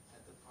mercy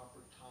at the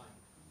proper time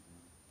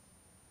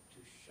to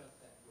shut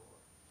that door.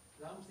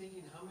 And I'm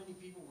thinking how many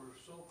people were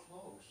so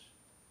close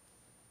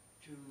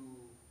to,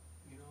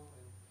 and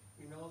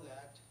we know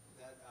that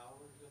hour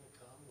is gonna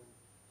come when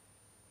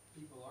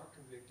people are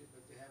convicted,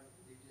 but they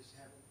just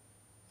haven't,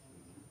 and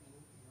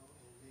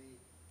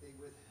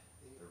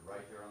They're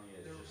right there on the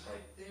edge, they're just right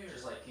like there.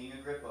 just like King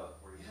Agrippa,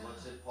 where he Yeah.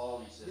 looks at Paul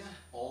and he says, Yeah.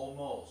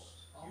 "Almost,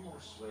 you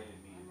Almost. persuaded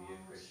me to be a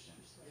Christian."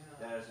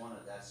 Yeah.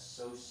 That's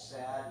so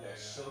sad,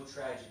 that's Yeah. so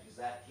tragic, because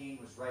that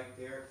king was right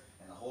there,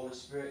 and the Holy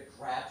Spirit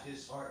grabbed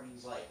his heart, and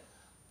he's like,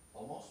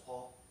 "Almost,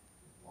 Paul,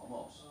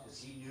 almost," because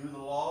he knew the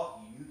law,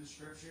 he knew the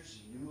scriptures,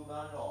 he knew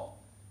about it all,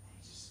 and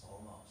he just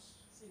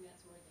almost. See,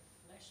 that's where the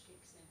flesh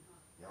kicks in, huh?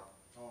 Yep.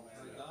 Oh, man.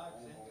 But yeah. God,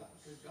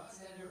 Almost. because God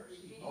had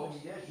mercy. Oh, he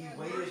did. He had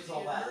waited mercy till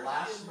and that mercy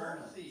last and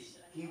moment. mercy.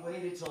 He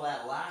waited till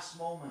that last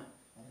moment,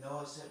 and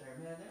Noah's sitting there,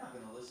 man, they're not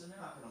going to listen, they're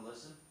not going to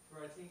listen.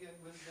 For I think that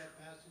with that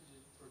passage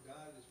is for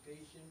God is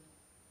patient,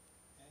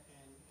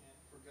 and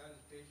for God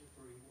is patient,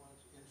 for he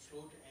wants, and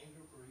slow to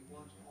anger, for he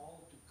wants Mhm.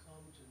 all to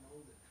come to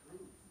know the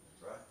truth.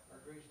 That's right. Our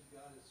gracious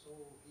God is so,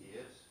 He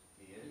is.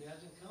 He He is.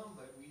 hasn't come,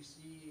 but we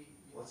see.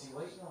 What's he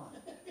waiting on?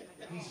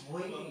 Yeah. He's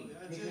waiting Well,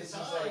 that's because his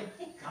he's time.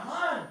 like, come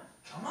on,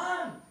 come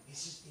on.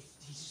 He's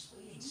just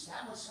waiting just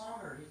that much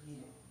longer.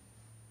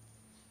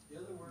 The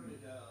other word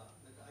that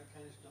I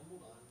kind of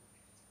stumbled on,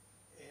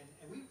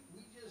 and we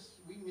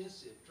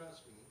miss it,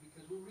 trust me,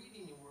 because we're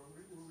reading and we're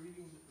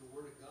reading the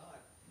Word of God.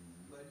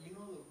 But you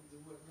know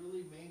what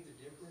really made the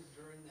difference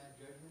during that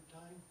judgment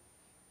time?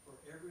 For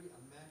every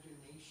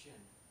imagination.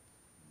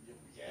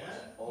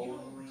 Yeah.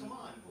 Only Come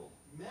on. people.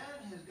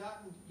 Man has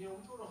gotten, we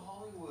go to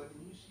Hollywood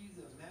and you see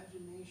the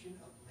imagination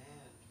of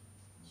man.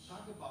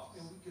 Talk about,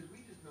 and because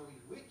we just know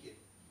he's wicked,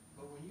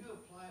 but when you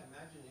apply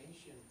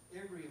imagination,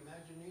 every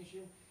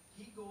imagination,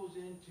 he goes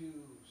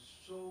into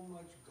so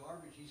much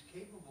garbage. He's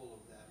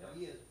capable of that. Yep.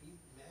 We as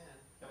man,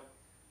 Yep.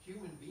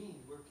 human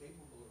beings, we're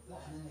capable of Well,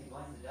 that. and then they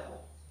blame the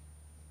devil.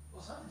 Well,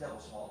 it's not the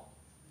devil's fault.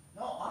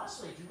 No,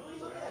 honestly, if you really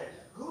look at it,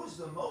 who is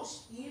the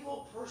most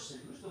evil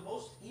person? Who's the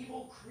most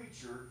evil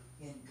creature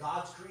in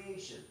God's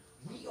creation?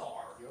 We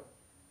are. Yep.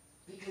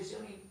 Because, I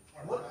mean,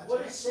 Our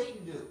what did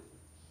Satan do?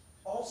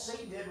 All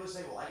Satan did was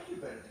say, well, I can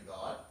do better than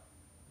God.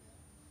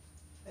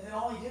 And then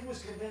all he did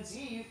was convince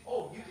Eve,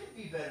 oh, you can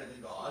be better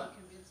than God.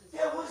 Convinces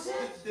That was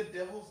it. The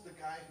devil's the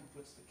guy who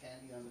puts the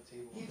candy on the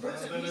table. He in front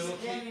puts a of the piece little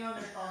of kid candy on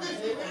the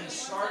table and he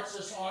starts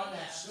us on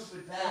that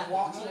stupid path. and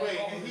walks We away, make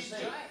all and the he's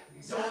mistake.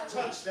 don't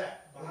touch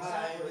that. Bye.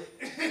 Exactly.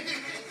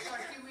 It's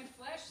our human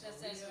flesh that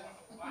says,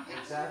 well, I have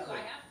Exactly.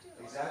 to, I have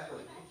to.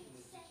 Exactly.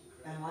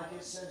 And like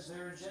it says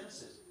there in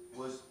Genesis,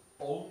 was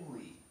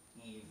only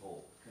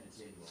evil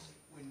continually.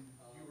 When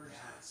you were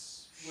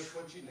with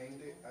what you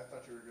named it, I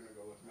thought you were gonna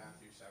go with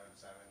Matthew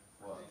 7:7.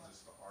 For What?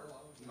 Jesus the heart,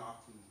 Oh, I was gonna-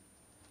 not who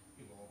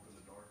he will open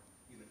the door.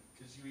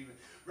 Because you even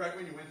right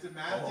when you went to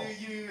Matthew, Oh.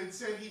 you even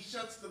said he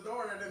shuts the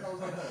door, and then I was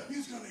like,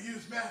 he's gonna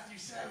use Matthew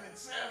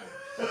 7:7.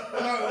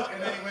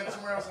 And then he went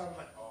somewhere else. I was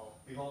like, oh.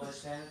 Behold, I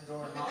stand at the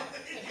door and knock.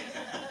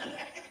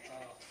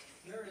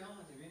 Mary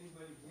Ellen, if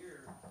anybody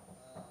here,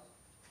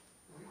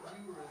 we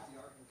were at the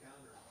Ark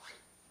Encounter,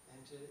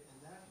 and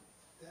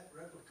that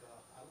replica,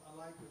 I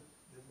like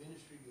the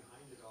ministry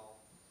behind it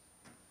all.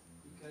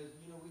 Because,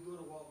 we go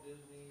to Walt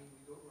Disney, we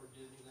go to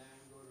Disneyland,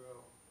 we go to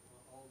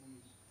all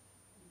these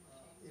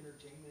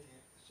entertainment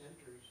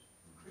centers.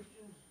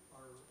 Christians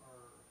are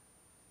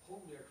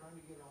hopefully are trying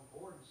to get on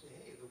board and say,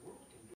 hey, the world